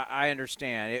because I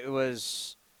understand. It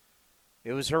was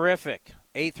horrific.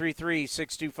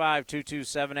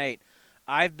 833-625-2278.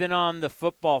 I've been on the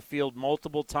football field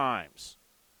multiple times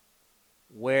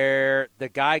where the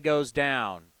guy goes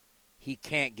down, he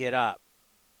can't get up.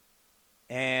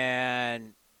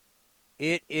 And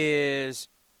it is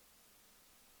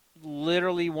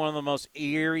literally one of the most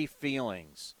eerie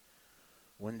feelings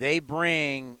when they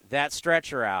bring that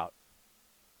stretcher out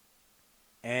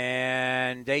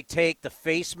and they take the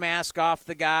face mask off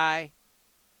the guy,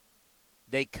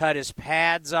 they cut his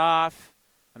pads off.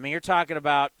 I mean, you're talking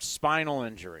about spinal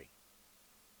injury.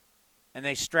 And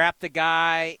they strap the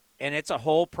guy, and it's a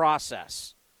whole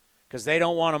process because they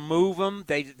don't want to move him.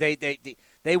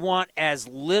 They want as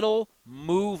little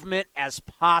movement as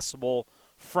possible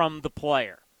from the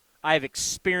player. I've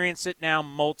experienced it now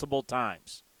multiple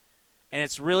times. And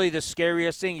it's really the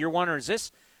scariest thing. You're wondering,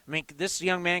 this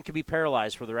young man could be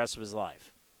paralyzed for the rest of his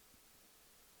life.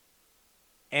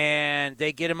 And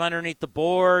they get him underneath the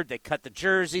board. They cut the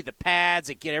jersey, the pads.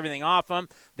 They get everything off him.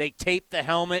 They tape the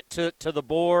helmet to the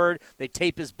board. They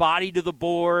tape his body to the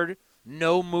board.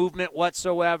 No movement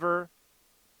whatsoever.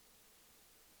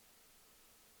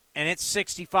 And it's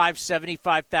 65,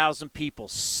 75,000 people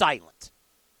silent.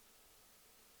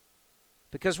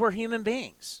 Because we're human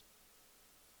beings.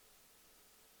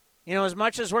 You know, as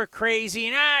much as we're crazy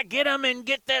and get them and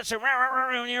get this and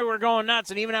we're going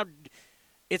nuts, and even how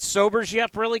it sobers you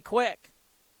up really quick.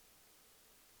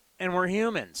 And we're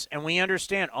humans, and we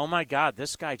understand, oh my God,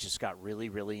 this guy just got really,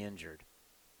 really injured.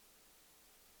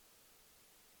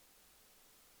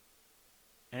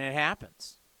 And it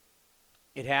happens.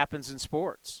 It happens in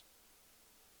sports.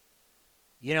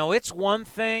 You know, it's one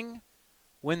thing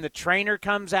when the trainer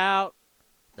comes out,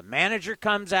 the manager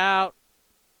comes out,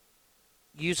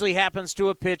 usually happens to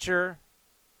a pitcher.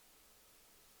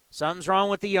 Something's wrong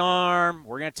with the arm.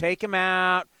 We're going to take him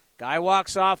out. Guy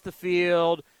walks off the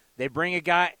field. They bring a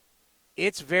guy.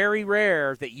 It's very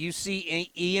rare that you see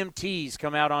EMTs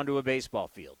come out onto a baseball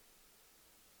field.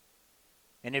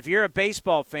 And if you're a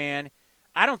baseball fan,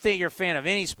 I don't think you're a fan of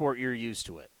any sport. You're used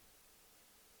to it.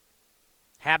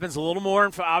 Happens a little more,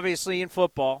 obviously, in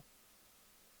football.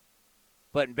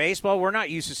 But in baseball, we're not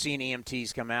used to seeing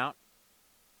EMTs come out.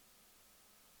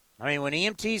 I mean, when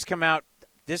EMTs come out,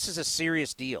 this is a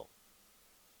serious deal.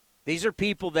 These are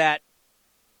people that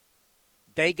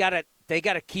they gotta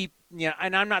keep, you know,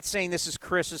 and I'm not saying this is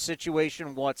Chris's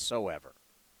situation whatsoever.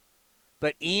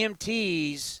 But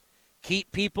EMTs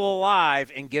keep people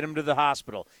alive and get them to the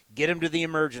hospital, get them to the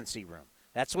emergency room.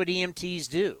 That's what EMTs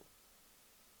do.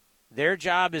 Their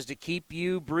job is to keep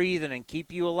you breathing and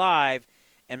keep you alive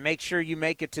and make sure you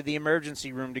make it to the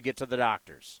emergency room to get to the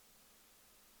doctors.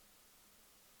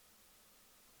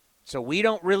 So we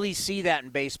don't really see that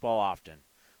in baseball often.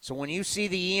 So when you see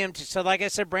the EMT, so like I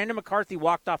said, Brandon McCarthy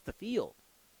walked off the field.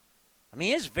 I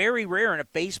mean, it's very rare in a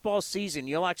baseball season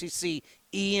you'll actually see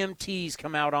EMTs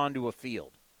come out onto a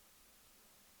field.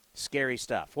 Scary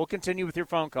stuff. We'll continue with your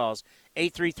phone calls.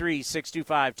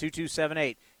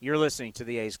 833-625-2278. You're listening to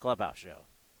the A's Clubhouse Show.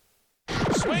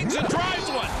 Swings and drives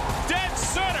one. Dead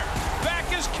center.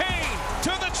 Back is Kane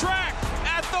to the track.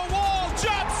 At the wall.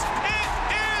 Jumps. It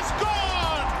is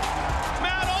gone.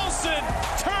 Matt Olson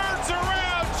turns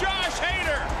around Josh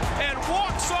Hader and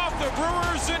walks off the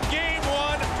Brewers in Game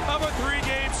 1 of a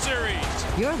 3-game series.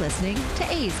 You're listening to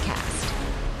A's Cast.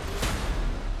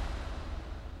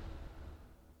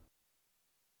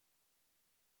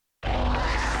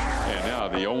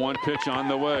 The 0-1 pitch on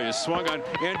the way is swung on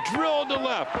and drilled to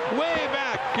left, way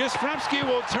back. Yastrzemski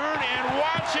will turn and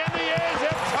watch, and the A's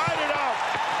have tied it up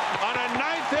on a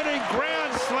 9th-inning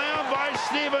grand slam by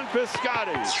Stephen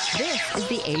Piscotty. This is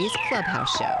the A's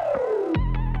Clubhouse Show.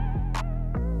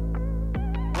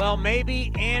 Well,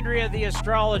 maybe Andrea the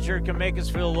astrologer can make us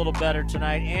feel a little better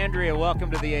tonight. Andrea,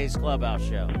 welcome to the A's Clubhouse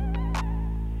Show.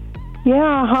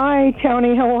 Yeah, hi,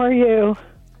 Tony. How are you?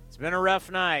 It's been a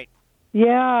rough night.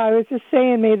 Yeah, I was just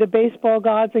saying, may the baseball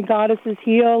gods and goddesses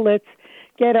heal. Let's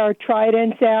get our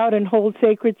tridents out and hold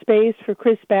sacred space for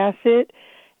Chris Bassitt.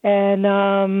 And,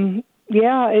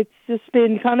 yeah, it's just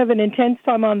been kind of an intense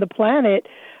time on the planet.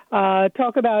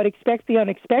 Talk about expect the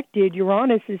unexpected.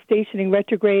 Uranus is stationing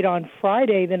retrograde on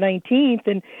Friday, the 19th.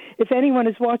 And if anyone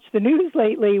has watched the news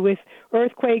lately with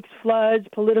earthquakes, floods,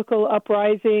 political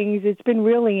uprisings, it's been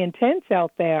really intense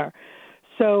out there.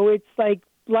 So it's like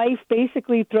life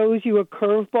basically throws you a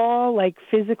curveball, like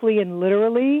physically and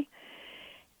literally.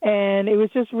 And it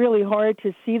was just really hard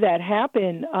to see that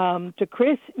happen to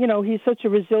Chris. You know, he's such a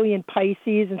resilient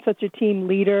Pisces and such a team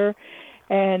leader.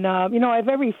 And, you know, I have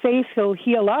every faith he'll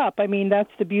heal up. I mean,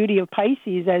 that's the beauty of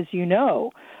Pisces, as you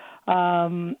know.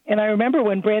 And I remember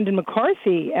when Brandon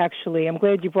McCarthy, actually, I'm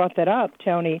glad you brought that up,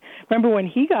 Tony. Remember when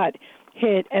he got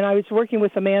hit, and I was working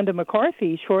with Amanda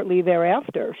McCarthy shortly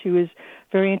thereafter. She was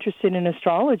very interested in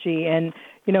astrology, and,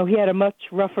 you know, he had a much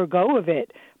rougher go of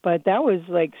it. But that was,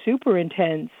 like, super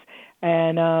intense.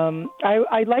 And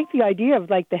I like the idea of,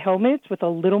 like, the helmets with a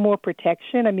little more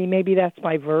protection. I mean, maybe that's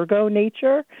my Virgo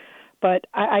nature. But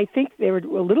I think they were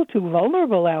a little too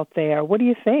vulnerable out there. What do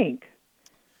you think?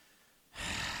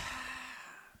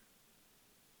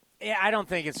 Yeah, I don't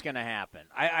think it's going to happen.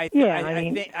 I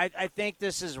think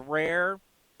this is rare.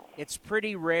 It's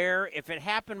pretty rare. If it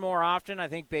happened more often, I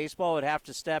think baseball would have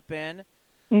to step in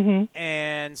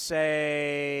and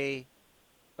say,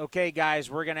 okay, guys,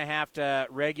 we're going to have to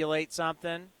regulate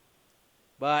something.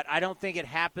 But I don't think it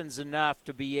happens enough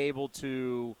to be able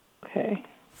to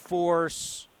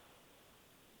force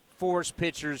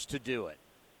pitchers to do it.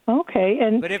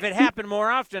 Okay, but if it happened more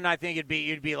often, I think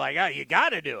you'd be like, oh, you got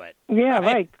to do it. Yeah,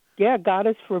 right. Yeah,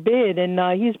 goddess forbid. And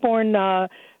he's born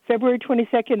February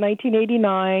 22nd,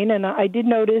 1989. And I did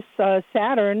notice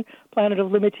Saturn, planet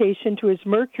of limitation, to his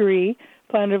Mercury,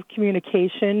 planet of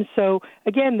communication. So,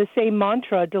 again, the same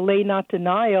mantra, delay, not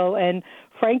denial. And,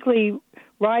 frankly,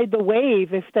 ride the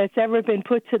wave. If that's ever been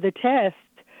put to the test,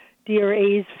 dear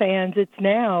A's fans, it's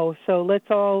now. So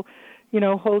let's all, you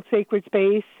know, hold sacred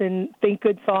space and think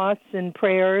good thoughts and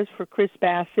prayers for Chris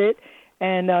Bassitt.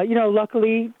 And, you know,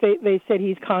 luckily they said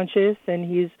he's conscious and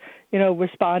he's, you know,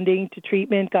 responding to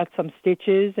treatment, got some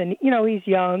stitches. And, you know, he's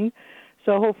young,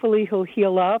 so hopefully he'll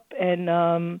heal up.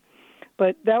 And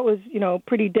but that was, you know,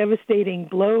 pretty devastating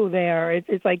blow there.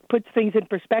 It's like puts things in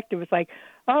perspective. It's like,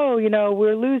 oh, you know,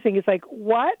 we're losing. It's like,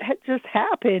 what just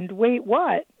happened? Wait,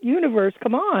 what? Universe,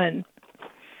 come on.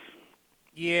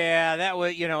 Yeah, that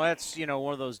was, you know, that's, you know,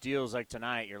 one of those deals like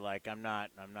tonight. You're like, I'm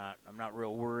not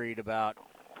real worried about.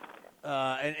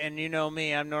 And you know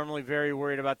me, I'm normally very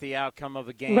worried about the outcome of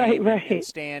a game, and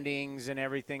standings and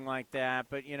everything like that.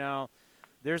 But you know,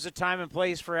 there's a time and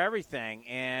place for everything,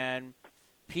 and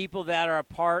people that are a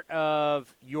part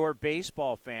of your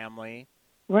baseball family,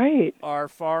 are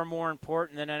far more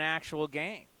important than an actual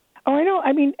game. Oh, I know.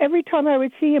 I mean, every time I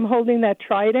would see him holding that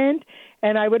trident,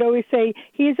 and I would always say,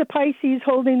 he's a Pisces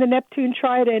holding the Neptune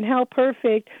trident. How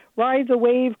perfect. Ride the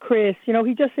wave, Chris. You know,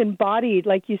 he just embodied,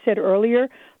 like you said earlier,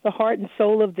 the heart and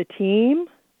soul of the team.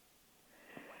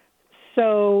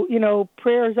 So, you know,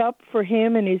 prayers up for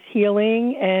him and his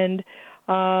healing. And,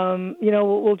 you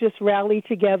know, we'll just rally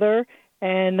together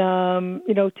and,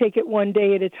 you know, take it one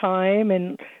day at a time.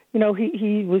 And, you know,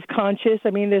 he was conscious.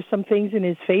 I mean, there's some things in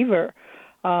his favor.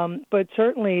 But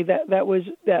certainly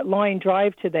that line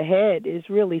drive to the head is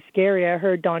really scary. I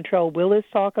heard Dontrell Willis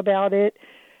talk about it.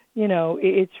 You know,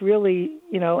 it's really,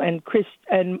 you know, and Chris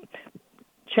and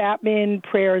Chapman,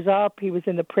 prayers up. He was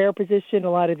in the prayer position.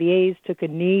 A lot of the A's took a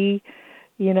knee.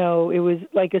 You know, it was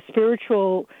like a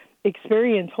spiritual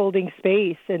experience holding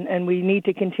space, and we need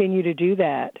to continue to do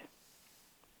that.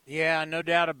 Yeah, no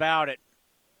doubt about it.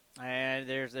 And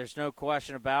there's no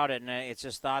question about it, and it's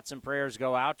just thoughts and prayers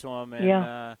go out to him,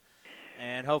 and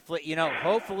and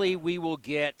hopefully we will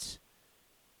get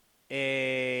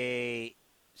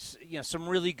some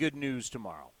really good news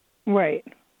tomorrow. Right.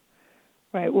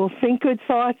 Well, think good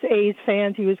thoughts, A's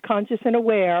fans. He was conscious and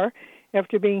aware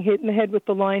after being hit in the head with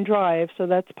the line drive, so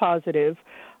that's positive.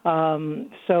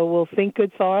 So we'll think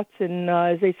good thoughts, and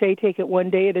as they say, take it one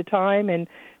day at a time, and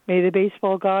may the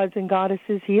baseball gods and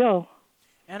goddesses heal.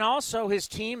 And also his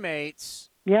teammates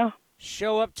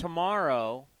show up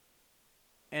tomorrow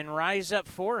and rise up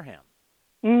for him.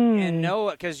 And know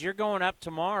it, because you're going up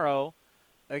tomorrow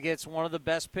against one of the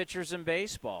best pitchers in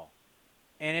baseball.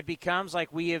 And it becomes,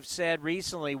 like we have said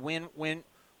recently, win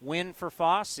for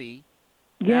Fosse.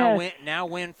 Yes. Now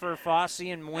win for Fosse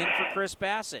and win for Chris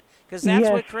Bassitt. Because that's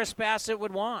what Chris Bassitt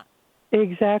would want.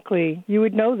 Exactly. You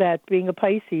would know that, being a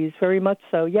Pisces, very much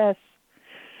so, yes.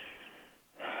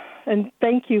 And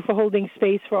thank you for holding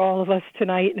space for all of us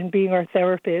tonight and being our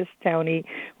therapist, Tony.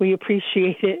 We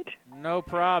appreciate it. No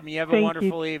problem. You have a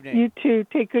wonderful evening. You too.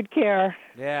 Take good care.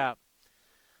 Yeah.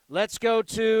 Let's go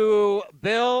to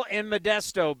Bill in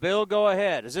Modesto. Bill, go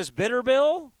ahead. Is this bitter,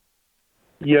 Bill?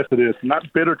 Yes, it is. Not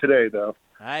bitter today, though.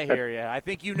 I hear you. I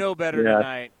think you know better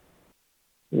tonight.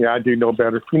 Yeah, I do know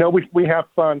better. You know, we have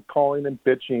fun calling and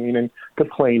bitching and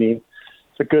complaining.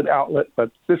 It's a good outlet,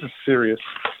 but this is serious.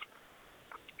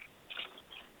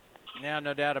 Yeah,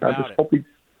 no doubt about it. I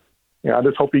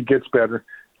just hope he gets better.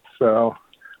 So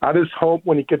I just hope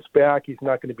when he gets back, he's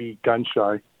not going to be gun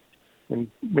shy, and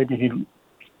maybe his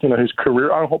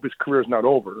career. I hope his career is not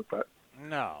over, but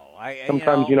no,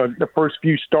 sometimes the first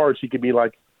few starts he could be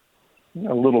like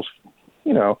a little,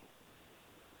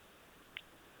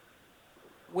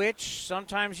 Which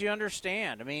sometimes you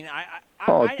understand. I mean,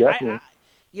 definitely.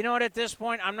 You know what? At this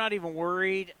point, I'm not even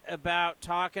worried about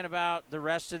talking about the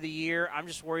rest of the year. I'm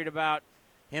just worried about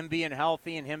him being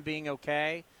healthy and him being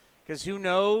okay. Because who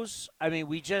knows? I mean,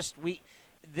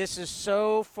 this is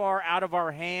so far out of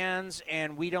our hands,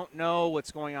 and we don't know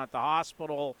what's going on at the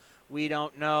hospital. We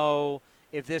don't know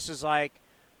if this is like,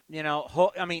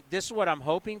 this is what I'm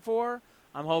hoping for.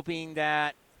 I'm hoping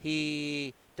that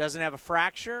he doesn't have a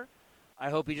fracture. I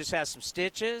hope he just has some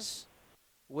stitches,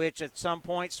 which at some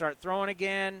point start throwing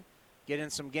again, get in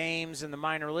some games in the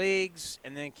minor leagues,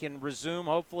 and then can resume,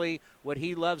 hopefully, what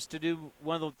he loves to do.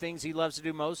 One of the things he loves to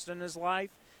do most in his life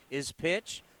is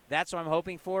pitch. That's what I'm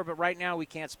hoping for, but right now we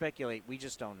can't speculate. We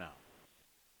just don't know.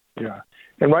 Yeah.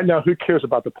 And right now, who cares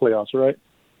about the playoffs, right?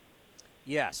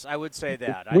 Yes, I would say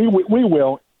that. We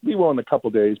will in a couple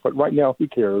of days, but right now, who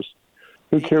cares?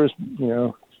 Who cares,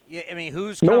 Yeah, I mean,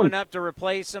 who's coming up to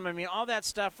replace him? I mean, all that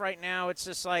stuff right now, it's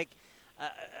just like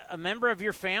a member of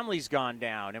your family's gone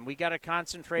down, and we got to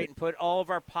concentrate and put all of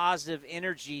our positive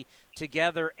energy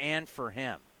together and for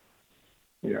him.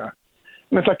 Yeah.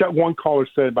 And it's like that one caller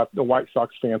said about the White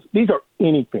Sox fans. These are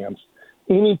any fans.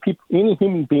 Any people, any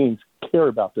human beings care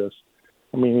about this.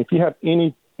 I mean, if you have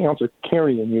any ounce of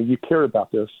caring in you, you care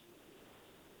about this.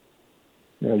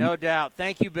 No doubt.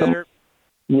 Thank you, Bitter.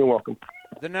 You're welcome.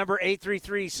 The number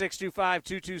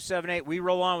 833-625-2278. We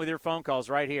roll on with your phone calls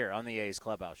right here on the A's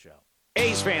Clubhouse Show.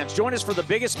 A's fans, join us for the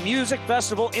biggest music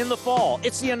festival in the fall.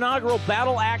 It's the inaugural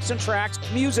Battle Axe and Tracks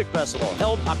Music Festival,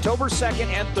 held October 2nd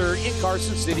and 3rd in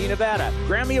Carson City, Nevada.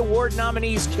 Grammy Award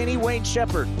nominees Kenny Wayne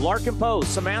Shepherd, Larkin Poe,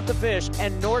 Samantha Fish,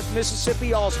 and North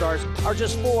Mississippi All-Stars are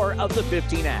just 4 of the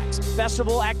 15 acts.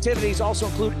 Festival activities also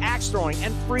include axe throwing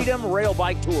and Freedom Rail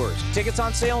Bike tours. Tickets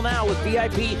on sale now with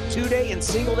VIP 2-day and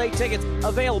single-day tickets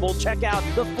available. Check out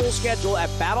the full schedule at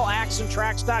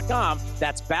battleaxeandtracks.com.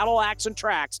 That's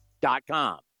battleaxeandtracks.com.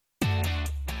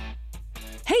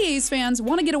 Hey A's fans,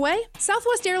 want to get away?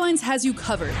 Southwest Airlines has you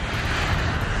covered.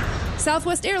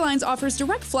 Southwest Airlines offers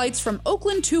direct flights from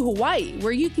Oakland to Hawaii,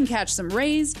 where you can catch some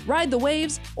rays, ride the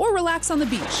waves, or relax on the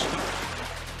beach.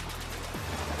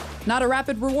 Not a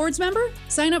Rapid Rewards member?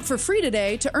 Sign up for free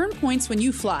today to earn points when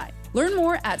you fly. Learn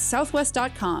more at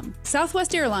southwest.com.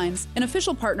 Southwest Airlines, an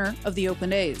official partner of the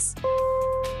Oakland A's.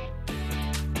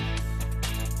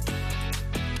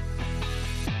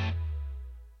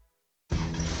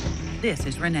 This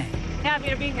is Renee. Happy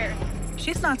to be here.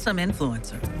 She's not some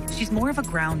influencer. She's more of a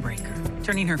groundbreaker,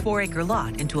 turning her 4-acre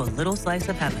lot into a little slice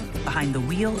of heaven behind the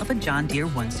wheel of a John Deere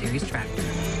 1 Series tractor.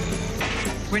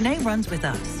 Renee runs with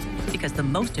us because the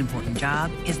most important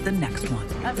job is the next one.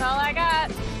 That's all I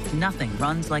got. Nothing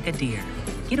runs like a Deere.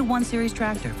 Get a 1 Series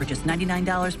tractor for just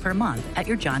 $99 per month at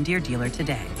your John Deere dealer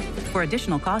today. For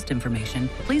additional cost information,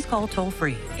 please call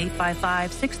toll-free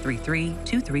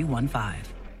 855-633-2315.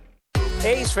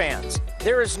 A's fans,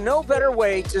 there is no better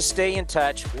way to stay in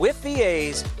touch with the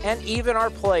A's and even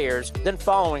our players than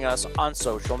following us on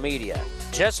social media.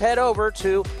 Just head over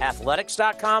to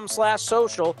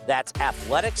athletics.com/social. That's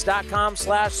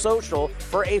athletics.com/social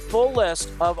for a full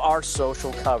list of our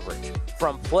social coverage,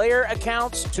 from player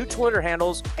accounts to Twitter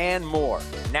handles and more.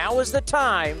 Now is the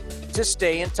time to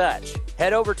stay in touch.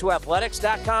 Head over to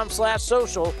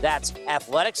athletics.com/social. That's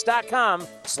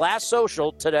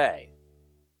athletics.com/social today.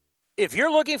 If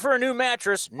you're looking for a new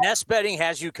mattress, Nest Bedding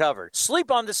has you covered. Sleep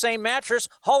on the same mattress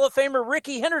Hall of Famer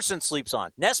Ricky Henderson sleeps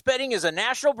on. Nest Bedding is a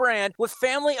national brand with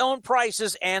family-owned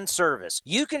prices and service.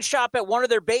 You can shop at one of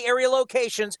their Bay Area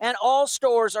locations, and all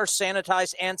stores are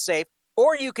sanitized and safe.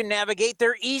 Or you can navigate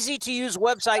their easy-to-use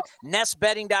website,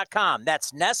 nestbedding.com.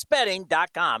 That's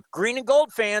nestbedding.com. Green and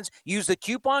gold fans, use the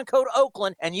coupon code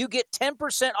Oakland, and you get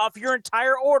 10% off your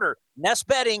entire order. Nest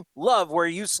Bedding, love where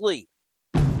you sleep.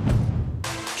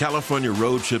 California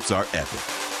road trips are epic,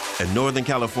 and Northern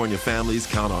California families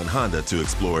count on Honda to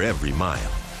explore every mile.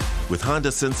 With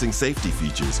Honda sensing safety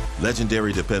features,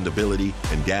 legendary dependability,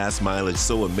 and gas mileage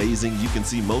so amazing you can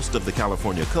see most of the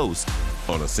California coast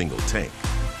on a single tank.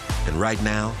 And right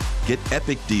now, get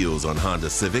epic deals on Honda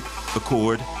Civic,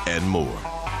 Accord, and more.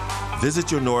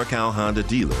 Visit your NorCal Honda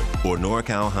dealer or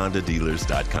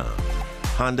NorCalHondaDealers.com.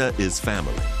 Honda is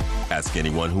family. Ask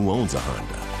anyone who owns a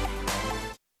Honda.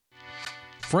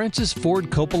 Francis Ford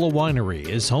Coppola Winery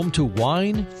is home to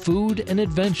wine, food, and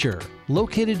adventure.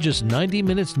 Located just 90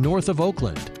 minutes north of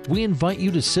Oakland, we invite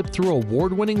you to sip through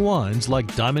award-winning wines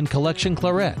like Diamond Collection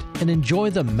Claret and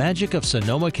enjoy the magic of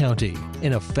Sonoma County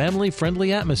in a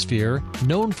family-friendly atmosphere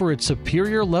known for its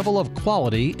superior level of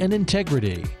quality and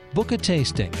integrity. Book a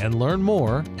tasting and learn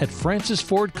more at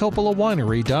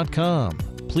francisfordcoppolawinery.com.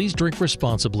 Please drink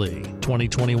responsibly.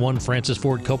 2021 Francis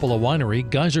Ford Coppola Winery,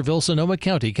 Geyserville, Sonoma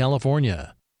County,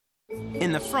 California.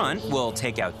 In the front, we'll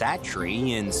take out that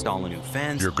tree, install a new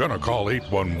fence. You're gonna call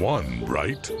 811,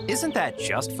 right? Isn't that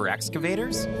just for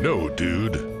excavators? No,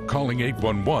 dude. Calling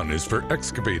 811 is for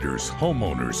excavators,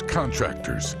 homeowners,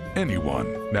 contractors,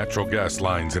 anyone. Natural gas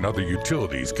lines and other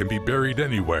utilities can be buried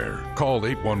anywhere. Call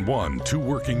 811 2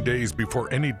 working days before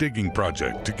any digging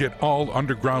project to get all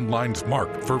underground lines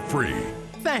marked for free.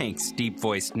 Thanks,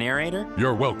 deep-voiced narrator.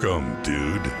 You're welcome,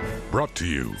 dude. Brought to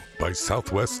you by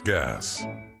Southwest Gas.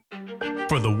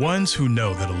 For the ones who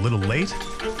know that a little late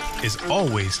is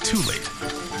always too late,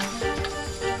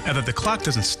 and that the clock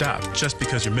doesn't stop just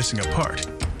because you're missing a part,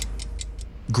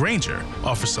 Grainger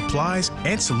offers supplies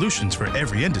and solutions for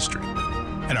every industry.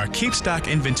 And our Keep Stock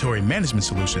inventory management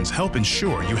solutions help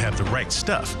ensure you have the right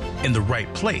stuff in the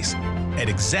right place at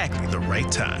exactly the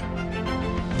right time.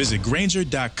 Visit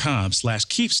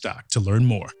Grainger.com/keepstock to learn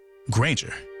more.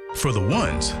 Grainger, for the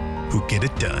ones who get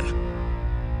it done.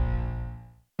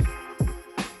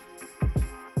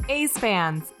 A's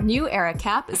fans, New Era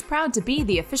Cap is proud to be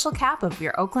the official cap of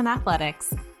your Oakland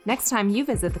Athletics. Next time you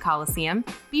visit the Coliseum,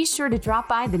 be sure to drop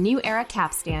by the New Era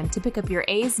Cap stand to pick up your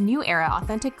A's New Era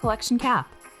Authentic Collection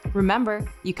cap. Remember,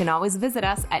 you can always visit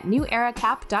us at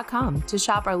neweracap.com to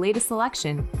shop our latest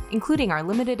selection, including our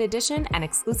limited edition and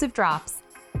exclusive drops.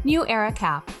 New Era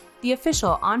Cap, the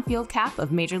official on-field cap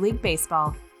of Major League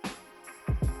Baseball.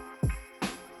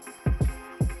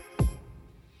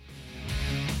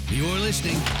 You're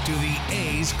listening to the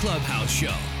A's Clubhouse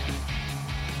Show.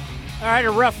 All right, a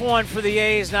rough one for the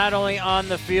A's, not only on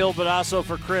the field, but also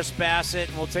for Chris Bassitt.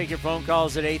 And we'll take your phone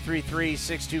calls at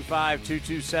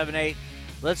 833-625-2278.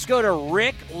 Let's go to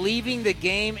Rick leaving the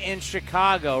game in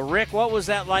Chicago. Rick, what was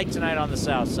that like tonight on the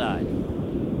South Side?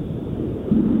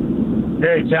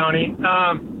 Hey, Tony.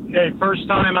 Hey, first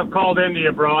time I've called into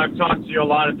you, bro. I've talked to you a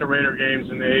lot at the Raider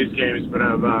games and the A's games, but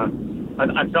I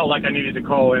felt like I needed to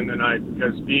call in tonight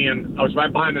because I was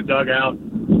right behind the dugout.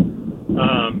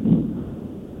 I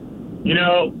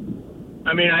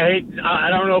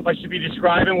don't know if I should be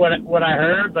describing what I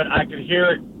heard, but I could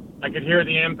hear it. I could hear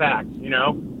the impact,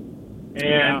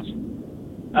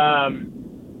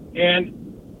 and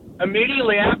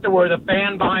immediately afterward, the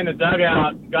fan behind the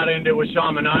dugout got into it with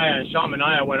Sean Manaea, and Sean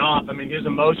Manaea went off. I mean, his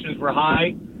emotions were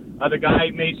high. The guy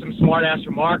made some smart-ass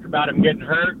remark about him getting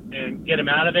hurt and get him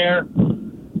out of there.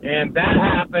 And that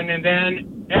happened, and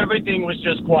then everything was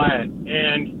just quiet.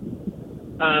 And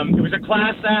it was a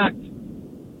class act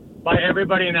by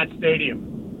everybody in that stadium.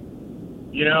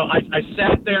 I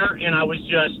sat there, and I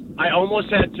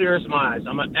almost had tears in my eyes.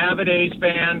 I'm an avid A's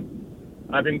fan.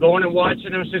 I've been going and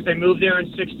watching them since they moved there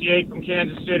in '68 from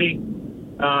Kansas City.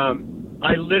 I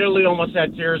literally almost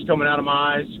had tears coming out of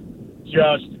my eyes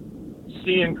just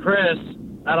seeing Chris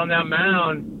out on that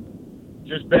mound,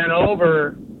 just bent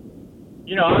over.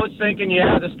 I was thinking,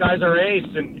 this guy's our ace,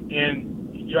 and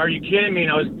are you kidding me?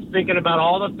 And I was thinking about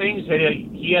all the things that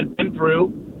he had been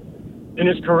through in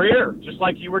his career, just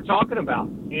like you were talking about.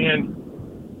 And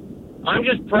I'm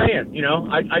just praying,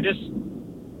 I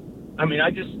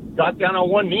just got down on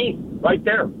one knee right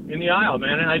there in the aisle,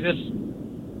 man, and I just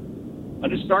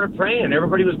started praying.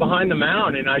 Everybody was behind the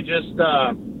mound, and I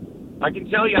can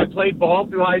tell you, I played ball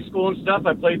through high school and stuff.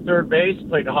 I played third base,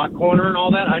 played the hot corner and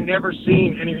all that. I never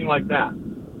seen anything like that,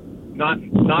 not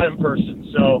in person.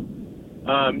 So,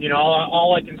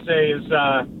 all I can say is,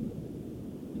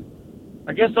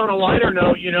 I guess on a lighter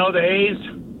note, the A's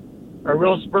are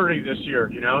real spurty this year,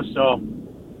 so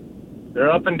they're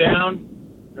up and down,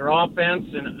 their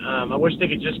offense, and I wish they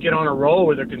could just get on a roll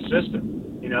where they're consistent,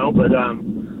 but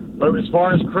as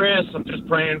far as Chris, I'm just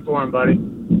praying for him, buddy.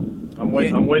 I'm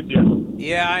with you.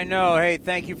 Yeah, I know. Hey,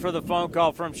 thank you for the phone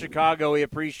call from Chicago. We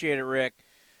appreciate it, Rick.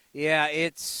 Yeah,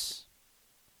 it's,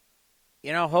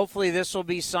 hopefully this will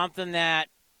be something that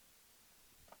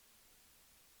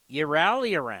you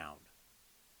rally around.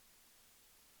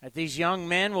 That these young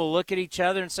men will look at each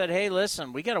other and say, hey,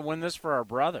 listen, we got to win this for our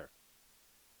brother.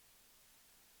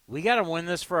 We got to win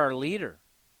this for our leader.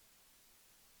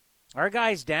 Our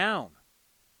guy's down.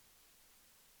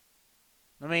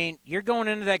 I mean, you're going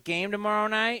into that game tomorrow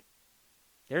night,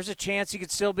 there's a chance you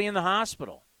could still be in the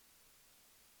hospital.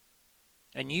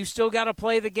 And you still got to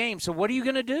play the game. So what are you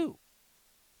going to do?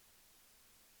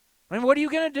 I mean, what are you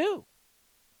going to do?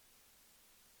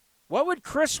 What would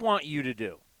Chris want you to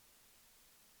do?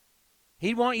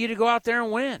 He'd want you to go out there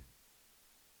and win.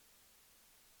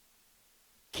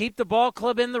 Keep the ball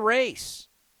club in the race.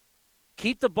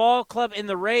 Keep the ball club in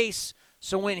the race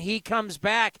so when he comes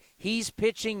back, he's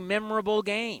pitching memorable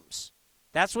games.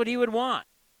 That's what he would want.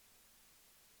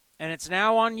 And it's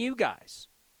now on you guys.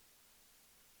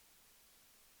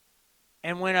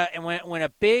 And when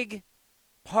a big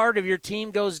part of your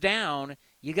team goes down,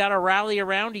 you got to rally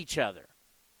around each other.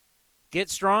 Get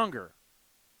stronger.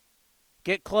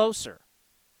 Get closer.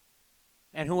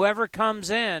 And whoever comes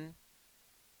in,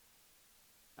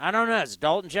 I don't know. It's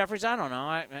Dalton Jeffries. I don't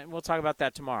know. We'll talk about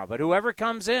that tomorrow. But whoever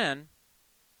comes in,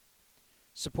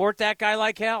 support that guy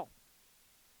like hell.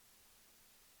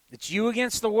 It's you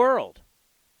against the world.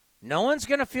 No one's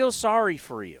going to feel sorry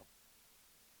for you.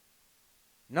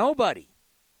 Nobody.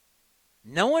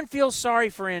 No one feels sorry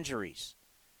for injuries.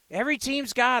 Every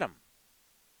team's got them.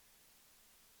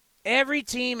 Every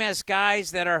team has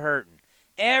guys that are hurting.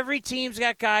 Every team's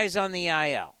got guys on the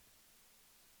IL.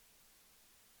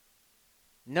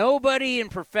 Nobody in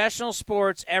professional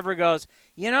sports ever goes,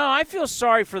 I feel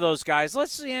sorry for those guys.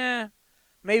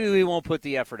 Maybe we won't put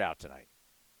the effort out tonight.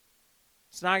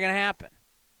 It's not going to happen.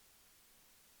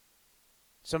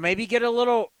 So maybe get a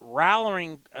little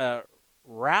rallying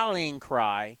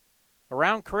cry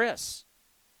around Chris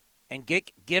and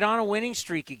get on a winning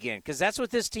streak again, because that's what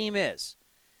this team is.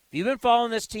 If you've been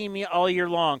following this team all year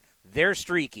long, they're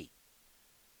streaky.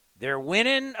 They're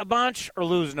winning a bunch or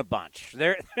losing a bunch.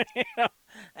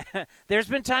 There's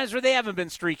been times where they haven't been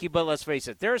streaky, but let's face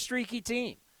it, they're a streaky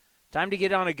team. Time to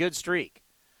get on a good streak.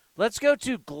 Let's go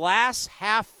to glass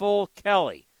half full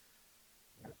Kelly.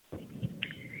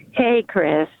 Hey,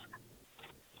 Chris.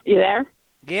 You there?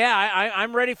 Yeah,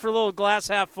 I'm ready for a little glass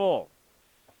half full.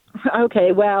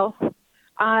 Okay, well,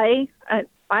 I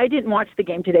didn't watch the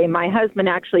game today. My husband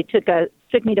actually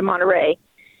took me to Monterey,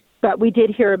 but we did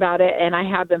hear about it, and I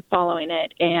have been following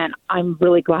it, and I'm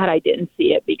really glad I didn't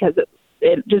see it because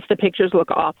it just the pictures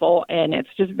look awful, and it's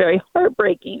just very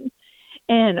heartbreaking.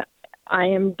 And I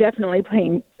am definitely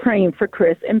praying for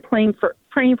Chris and praying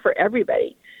for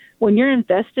everybody. When you're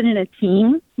invested in a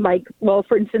team,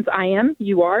 for instance, I am,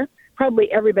 you are,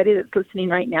 probably everybody that's listening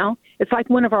right now, it's like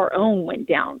one of our own went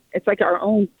down. It's like our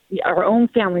own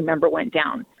family member went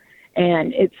down.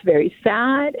 And it's very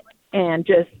sad, and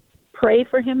just pray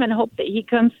for him and hope that he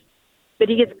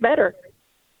gets better.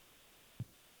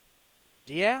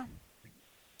 Yeah.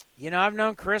 I've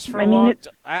known Chris for a long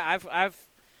time.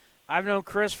 I've known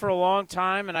Chris for a long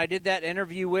time, and I did that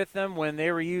interview with them when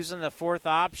they were using the fourth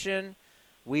option.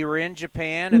 We were in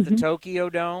Japan at the Tokyo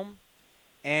Dome,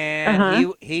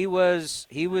 and he was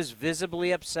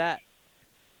visibly upset.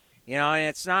 And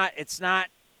it's not,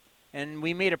 and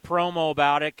we made a promo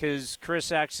about it because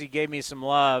Chris actually gave me some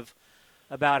love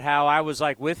about how I was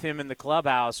with him in the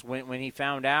clubhouse when he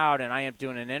found out, and I ended up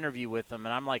doing an interview with him,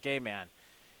 and I'm like, hey man,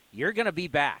 you're going to be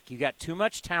back. You got too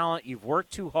much talent. You've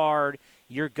worked too hard.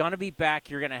 You're going to be back.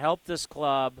 You're going to help this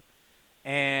club.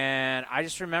 And I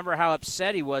just remember how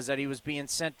upset he was that he was being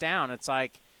sent down. It's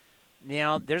like,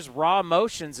 there's raw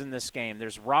emotions in this game.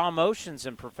 There's raw emotions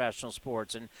in professional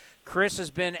sports. And Chris has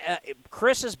been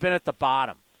at the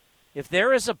bottom. If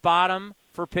there is a bottom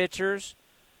for pitchers,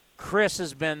 Chris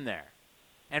has been there.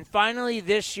 And finally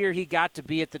this year he got to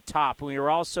be at the top, and we were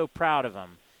all so proud of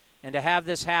him. And to have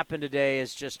this happen today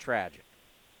is just tragic.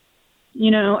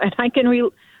 And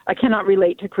I cannot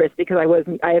relate to Chris because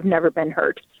I have never been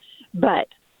hurt. But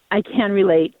I can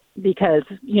relate because,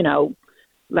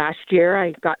 last year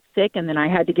I got sick and then I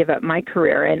had to give up my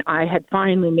career, and I had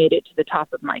finally made it to the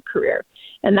top of my career.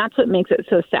 And that's what makes it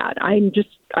so sad.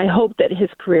 I hope that his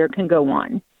career can go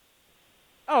on.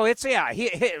 Oh,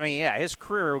 his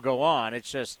career will go on.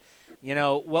 It's just,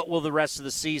 what will the rest of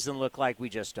the season look like? We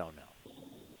just don't know.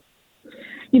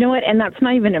 You know what? And that's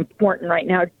not even important right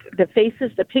now. The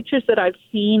pictures that I've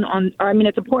seen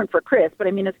it's important for Chris, but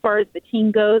as far as the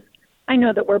team goes, I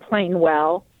know that we're playing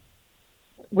well.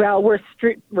 Well, we're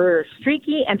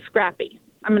streaky and scrappy.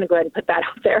 I'm going to go ahead and put that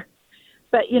out there.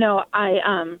 But,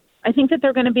 I think that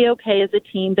they're going to be okay as a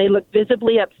team. They look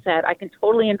visibly upset. I can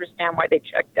totally understand why they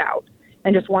checked out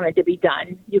and just wanted to be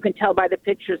done. You can tell by the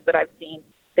pictures that I've seen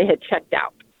they had checked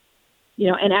out.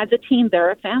 And as a team,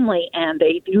 they're a family, and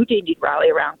they do need to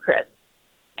rally around Chris.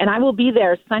 And I will be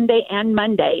there Sunday and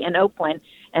Monday in Oakland,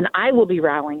 and I will be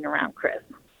rallying around Chris.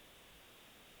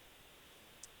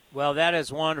 Well, that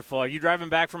is wonderful. Are you driving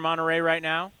back from Monterey right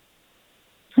now?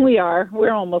 We are.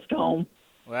 We're almost home.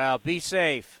 Well, be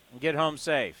safe and get home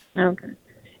safe. Okay.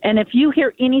 And if you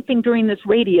hear anything during this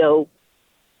radio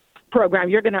program,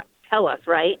 you're going to tell us,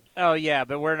 right? Oh yeah,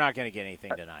 but we're not going to get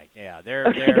anything tonight. Yeah,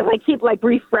 they're Because I keep like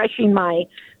refreshing my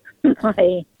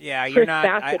yeah. You're Chris not.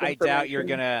 Bassett I doubt you're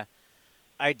information. gonna.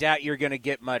 I doubt you're going to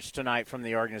get much tonight from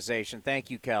the organization. Thank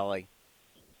you, Kelly.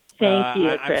 Thank you,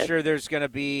 I'm Chris. sure there's going to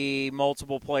be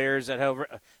multiple players that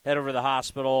head over to the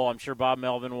hospital. I'm sure Bob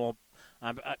Melvin will.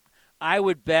 I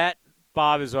would bet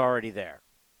Bob is already there.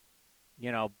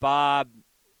 You know, Bob,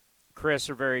 Chris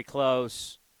are very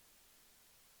close.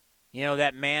 You know,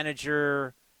 that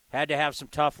manager had to have some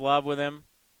tough love with him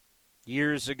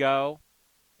years ago,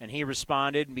 and he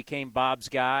responded and became Bob's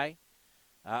guy.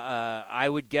 I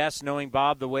would guess, knowing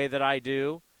Bob the way that I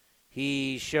do,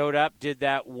 he showed up, did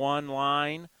that one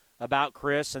line about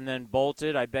Chris, and then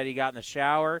bolted. I bet he got in the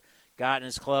shower, got in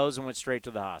his clothes, and went straight to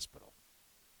the hospital.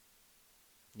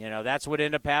 You know, that's what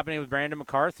ended up happening with Brandon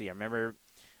McCarthy. I remember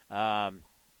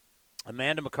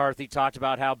Amanda McCarthy talked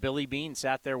about how Billy Beane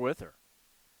sat there with her.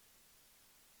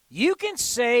 You can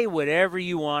say whatever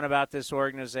you want about this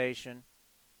organization,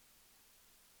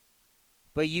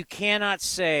 but you cannot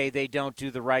say they don't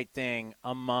do the right thing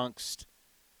amongst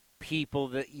people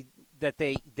that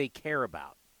they care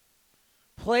about.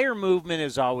 Player movement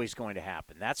is always going to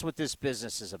happen. That's what this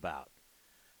business is about.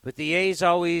 But the A's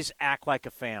always act like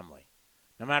a family.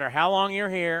 No matter how long you're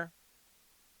here,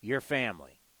 you're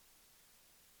family.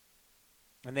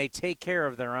 And they take care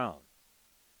of their own.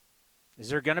 Is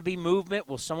there going to be movement?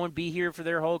 Will someone be here for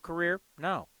their whole career?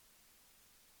 No.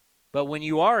 But when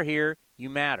you are here, you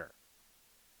matter.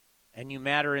 And you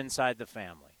matter inside the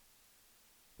family.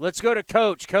 Let's go to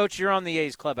Coach. Coach, you're on the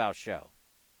A's Clubhouse Show.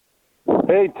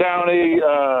 Hey,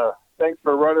 Townie. Thanks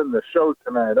for running the show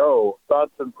tonight. Oh,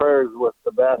 thoughts and prayers with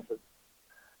the Bassett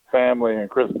family and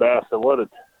Chris Bassett. What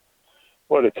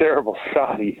a terrible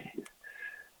shot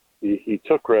he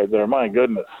took right there. My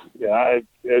goodness. Yeah,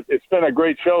 it's been a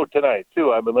great show tonight,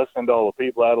 too. I've been listening to all the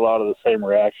people. I had a lot of the same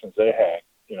reactions they had.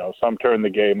 You know, some turned the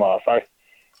game off. I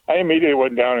immediately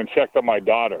went down and checked on my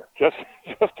daughter just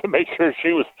to make sure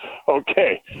she was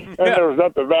okay. And there was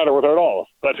nothing the matter with her at all.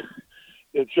 But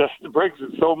it just brings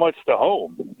it so much to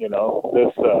home, you know.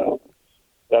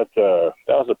 That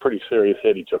was a pretty serious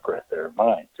hit he took right there.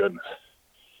 My goodness.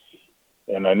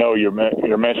 And I know you're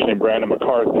mentioning Brandon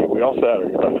McCarthy. We also had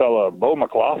a fellow, Bo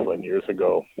McLaughlin, years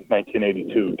ago,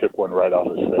 1982, took one right off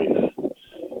his face.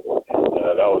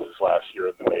 That was his last year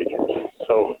in the majors.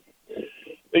 So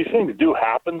these things do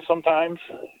happen sometimes,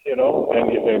 you know,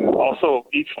 and also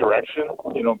each direction,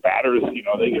 you know, batters, you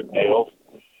know, they get nailed.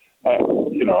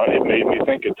 You know, it made me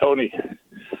think of Tony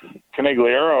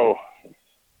Conigliaro,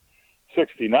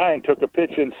 69, took a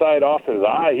pitch inside off his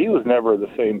eye. He was never the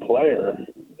same player.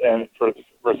 And for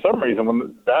some reason,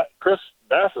 when Chris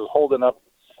Bass is holding up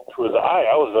to his eye,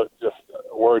 I was just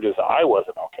worried his eye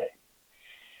wasn't okay.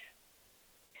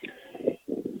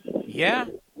 Yeah.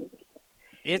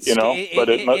 It's, you know,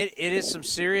 it is some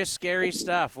serious, scary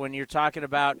stuff when you're talking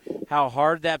about how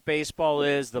hard that baseball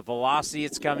is, the velocity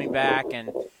it's coming back,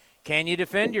 and can you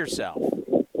defend yourself?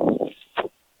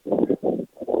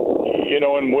 You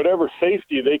know, and whatever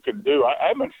safety they can do,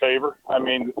 I'm in favor. I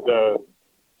mean, the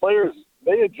players,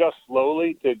 they adjust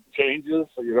slowly to changes,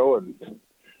 you know, and,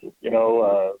 you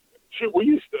know,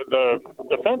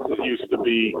 the fences used to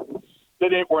be,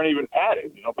 they weren't even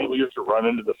padded. You know, people used to run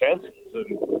into the fences,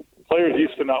 and players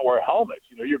used to not wear helmets.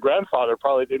 You know, your grandfather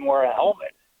probably didn't wear a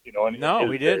helmet, you know, he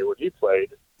didn't. When he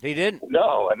played. He didn't.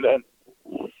 No, and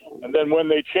then when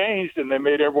they changed and they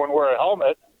made everyone wear a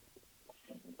helmet,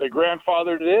 they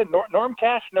grandfathered it in. Norm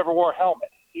Cash never wore a helmet.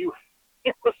 He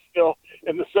was still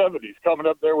in the 70s coming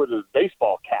up there with his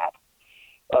baseball cap,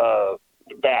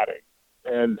 batting.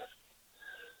 And,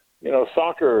 you know,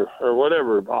 soccer or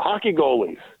whatever, hockey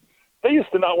goalies, they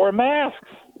used to not wear masks,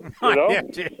 you know?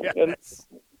 And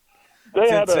they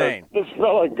had this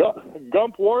fella,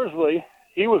 Gump Worsley,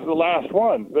 he was the last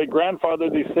one. They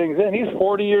grandfathered these things in. He's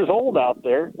 40 years old out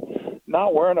there,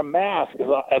 not wearing a mask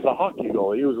as a hockey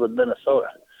goalie. He was with Minnesota.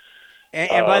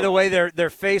 And by the way, their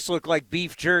face looked like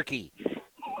beef jerky.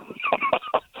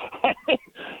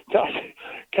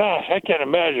 Gosh, I can't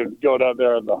imagine going out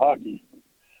there in the hockey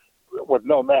with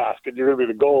no mask, and you're going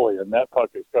to be the goalie, and that puck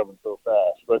is coming so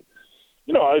fast. But,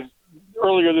 you know,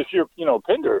 earlier this year, you know,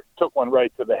 Pinder took one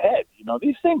right to the head. You know,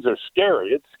 these things are scary.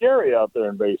 It's scary out there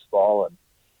in baseball, and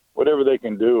whatever they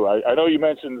can do. I know you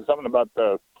mentioned something about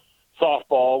the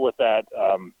softball with that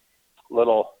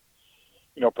little,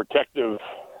 you know, protective,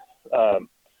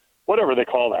 whatever they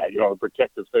call that, you know, the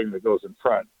protective thing that goes in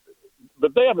front.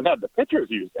 But they haven't had the pitchers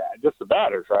use that, just the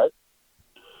batters, right?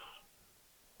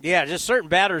 Yeah, just certain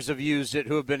batters have used it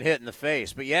who have been hit in the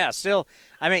face. But, yeah, still,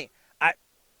 I mean,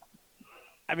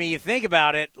 you think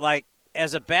about it, like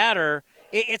as a batter,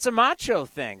 it's a macho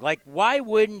thing. Like, why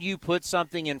wouldn't you put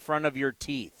something in front of your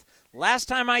teeth? Last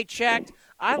time I checked,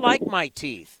 I like my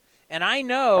teeth. And I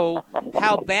know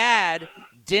how bad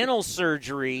dental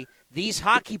surgery these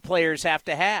hockey players have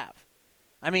to have.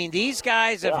 I mean, these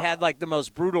guys have had, like, the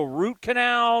most brutal root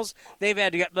canals. They've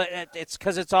had to get – but it's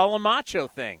because it's all a macho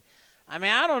thing. I mean,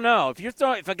 I don't know.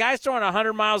 If a guy's throwing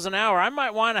 100 miles an hour, I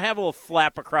might want to have a little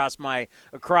flap across my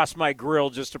grill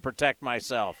just to protect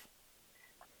myself.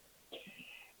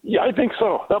 Yeah, I think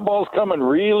so. That ball's coming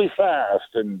really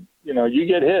fast, and, you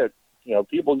get hit.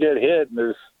 People get hit, and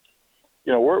there's –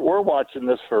 we're watching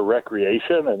this for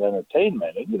recreation and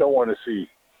entertainment, and you don't want to see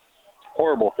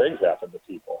horrible things happen to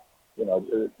people.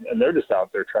 And they're just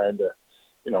out there trying to,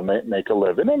 make a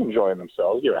living and enjoying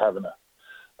themselves, having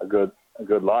a good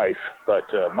life. But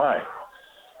my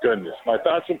goodness, my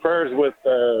thoughts and prayers with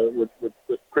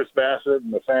Chris Bassitt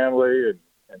and the family,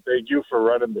 and thank you for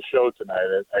running the show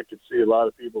tonight. I could see a lot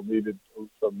of people needed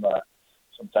some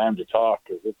time to talk,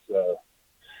 because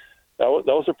that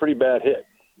was a pretty bad hit,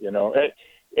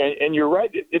 And you're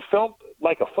right, it felt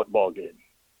like a football game,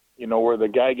 where the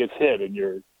guy gets hit and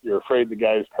you're afraid the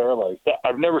guy's paralyzed.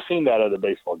 I've never seen that at a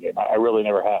baseball game. I really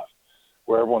never have,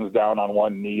 where everyone's down on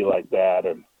one knee like that,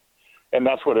 and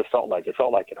that's what it felt like. It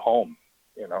felt like at home,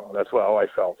 That's how I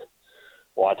felt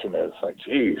watching it. It's like,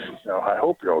 geez, I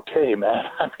hope you're okay, man.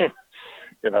 I mean,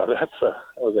 that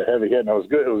was a heavy hit, and it was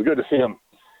good. It was good to see him,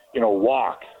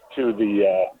 walk to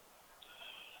the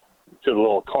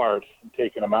little cart and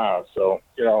taking him out. So,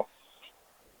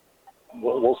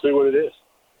 we'll see what it is.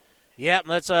 Yeah,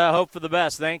 let's hope for the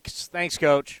best. Thanks,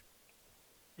 Coach.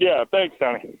 Yeah, thanks,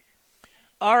 Tony.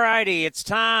 All righty, it's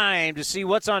time to see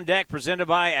what's on deck, presented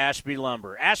by Ashby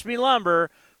Lumber. Ashby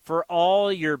Lumber for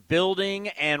all your building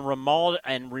and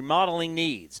remodeling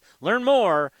needs. Learn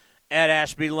more at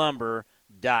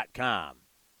ashbylumber.com.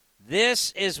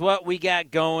 This is what we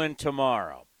got going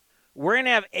tomorrow. We're going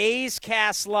to have A's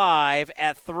Cast Live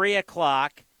at 3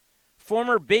 o'clock.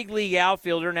 Former big league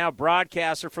outfielder, now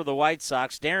broadcaster for the White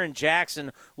Sox, Darren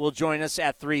Jackson, will join us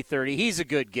at 3:30. He's a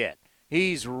good get.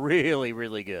 He's really,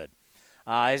 really good.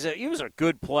 He was a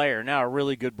good player, now a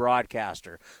really good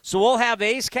broadcaster. So we'll have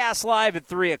A's Cast Live at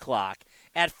 3 o'clock.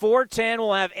 At 4:10,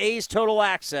 we'll have A's Total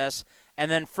Access. And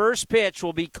then first pitch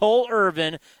will be Cole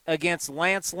Irvin against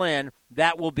Lance Lynn.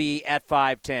 That will be at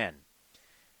 5:10.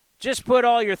 Just put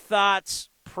all your thoughts,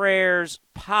 prayers,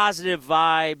 positive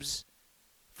vibes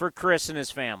for Chris and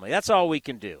his family. That's all we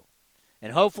can do.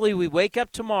 And hopefully we wake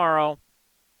up tomorrow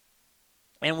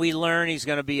and we learn he's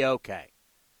going to be okay.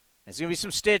 There's going to be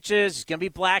some stitches. He's going to be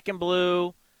black and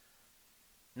blue.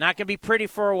 Not going to be pretty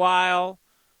for a while.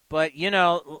 But,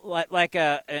 like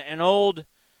an old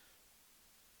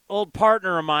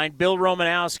partner of mine, Bill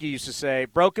Romanowski, used to say,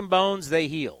 broken bones, they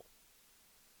heal.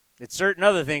 It's certain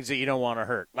other things that you don't want to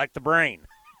hurt, like the brain.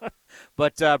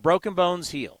 But broken bones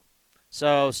heal.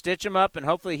 So stitch him up, and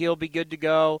hopefully he'll be good to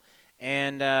go.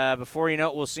 And before you know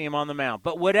it, we'll see him on the mound.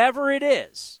 But whatever it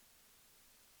is,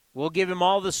 we'll give him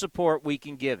all the support we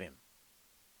can give him.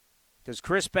 Because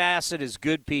Chris Bassitt is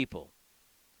good people.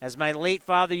 As my late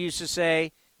father used to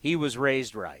say, he was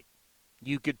raised right.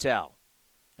 You could tell.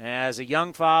 As a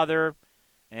young father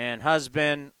and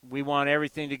husband, we want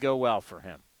everything to go well for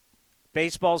him.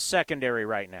 Baseball's secondary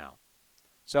right now.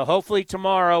 So hopefully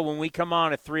tomorrow when we come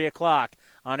on at 3 o'clock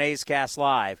on A's Cast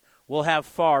Live, we'll have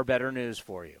far better news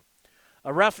for you.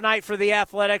 A rough night for the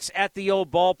Athletics at the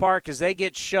old ballpark as they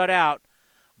get shut out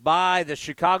by the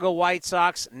Chicago White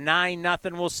Sox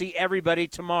 9-0. We'll see everybody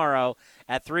tomorrow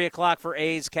at 3 o'clock for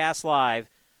A's Cast Live.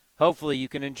 Hopefully you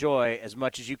can enjoy as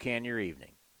much as you can your evening.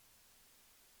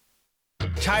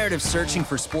 Tired of searching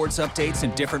for sports updates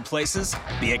in different places?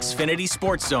 The Xfinity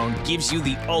Sports Zone gives you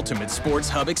the ultimate sports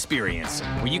hub experience,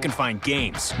 where you can find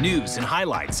games, news, and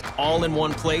highlights all in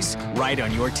one place right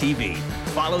on your TV.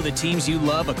 Follow the teams you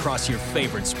love across your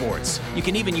favorite sports. You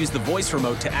can even use the voice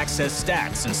remote to access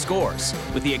stats and scores.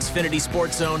 With the Xfinity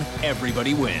Sports Zone,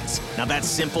 everybody wins. Now that's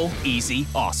simple, easy,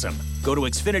 awesome. Go to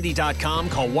Xfinity.com,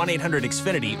 call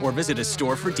 1-800-XFINITY, or visit a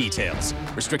store for details.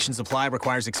 Restrictions apply.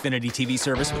 Requires Xfinity TV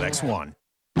service with X1.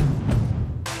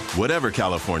 Whatever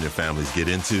California families get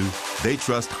into, they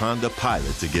trust Honda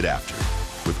Pilot to get after it.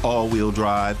 With all-wheel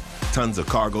drive, tons of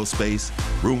cargo space,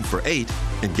 room for 8,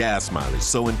 and gas mileage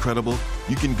so incredible,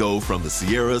 you can go from the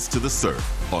Sierras to the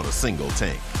surf on a single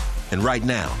tank. And right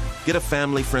now, get a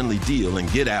family-friendly deal and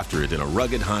get after it in a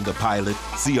rugged Honda Pilot,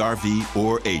 CR-V,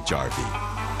 or HR-V.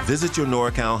 Visit your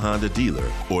NorCal Honda dealer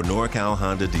or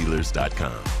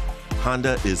NorCalHondaDealers.com.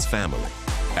 Honda is family.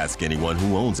 Ask anyone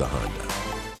who owns a Honda.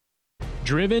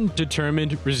 Driven,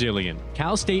 determined, resilient.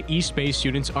 Cal State East Bay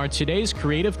students are today's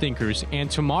creative thinkers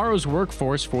and tomorrow's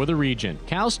workforce for the region.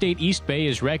 Cal State East Bay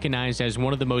is recognized as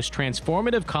one of the most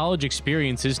transformative college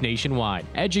experiences nationwide,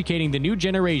 educating the new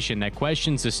generation that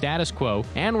questions the status quo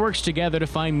and works together to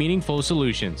find meaningful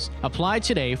solutions. Apply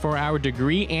today for our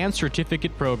degree and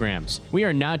certificate programs. We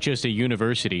are not just a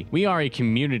university, we are a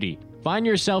community. Find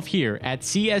yourself here at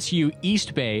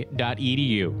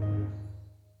csueastbay.edu.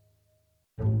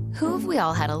 Who have we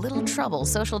all had a little trouble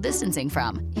social distancing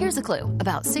from? Here's a clue.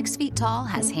 About 6 feet tall,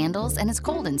 has handles, and is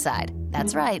cold inside.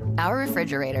 That's right, our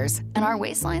refrigerators. And our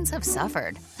waistlines have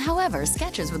suffered. However,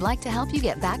 Skechers would like to help you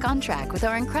get back on track with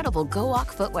our incredible Go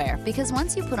Walk footwear. Because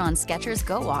once you put on Skechers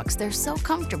Go Walks, they're so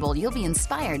comfortable you'll be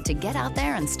inspired to get out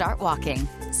there and start walking.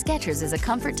 Skechers is a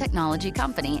comfort technology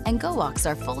company, and Go Walks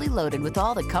are fully loaded with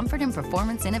all the comfort and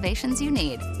performance innovations you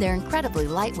need. They're incredibly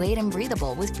lightweight and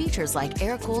breathable with features like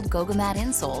air-cooled Gogomat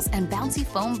insoles and bouncy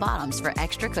foam bottoms for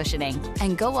extra cushioning.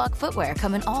 And Go Walk footwear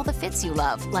come in all the fits you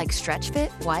love, like stretch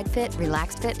fit, wide fit,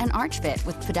 relaxed fit, and arch fit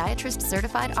with podiatrist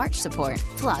certified arch support.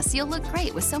 Plus, you'll look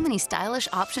great with so many stylish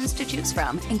options to choose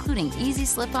from, including easy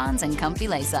slip-ons and comfy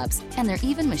lace-ups. And they're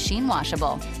even machine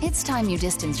washable. It's time you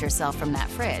distance yourself from that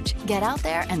fridge. Get out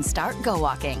there and start Go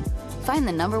Walking. Find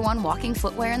the #1 walking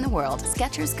footwear in the world,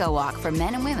 Skechers Go Walk, for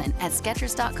men and women at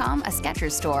Skechers.com, a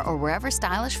Skechers store, or wherever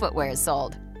stylish footwear is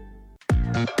sold.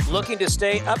 Looking to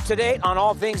stay up to date on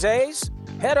all things A's?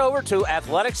 Head over to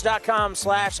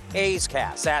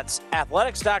athletics.com/A'sCast. That's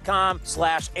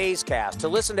athletics.com/A'sCast to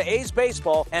listen to A's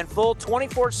baseball and full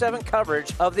 24/7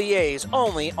 coverage of the A's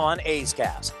only on A's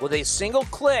Cast. With a single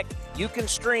click, you can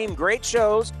stream great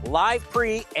shows, live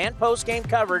pre- and post-game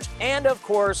coverage, and, of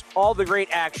course, all the great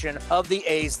action of the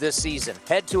A's this season.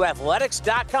 Head to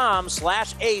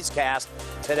athletics.com/A'sCast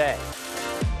today.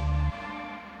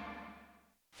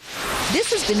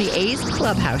 This has been the A's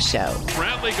Clubhouse Show.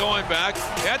 Brantley going back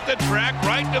at the track,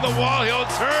 right to the wall. He'll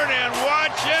turn and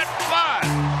watch it fly.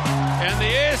 And the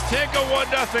A's take a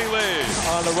 1-0 lead.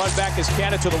 On the run back is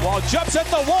Cannon to the wall. Jumps at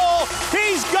the wall.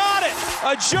 He's got it.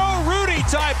 A Joe Rudy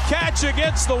type catch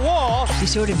against the wall. Be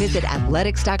sure to visit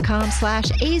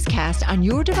athletics.com/A'sCast on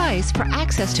your device for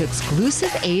access to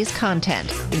exclusive A's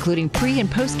content, including pre-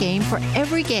 and post-game for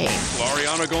every game.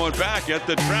 Laureano going back at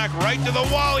the track, right to the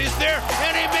wall. He's there,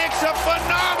 and he makes a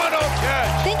phenomenal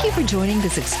catch. Thank you for joining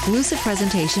this exclusive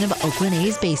presentation of Oakland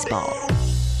A's baseball.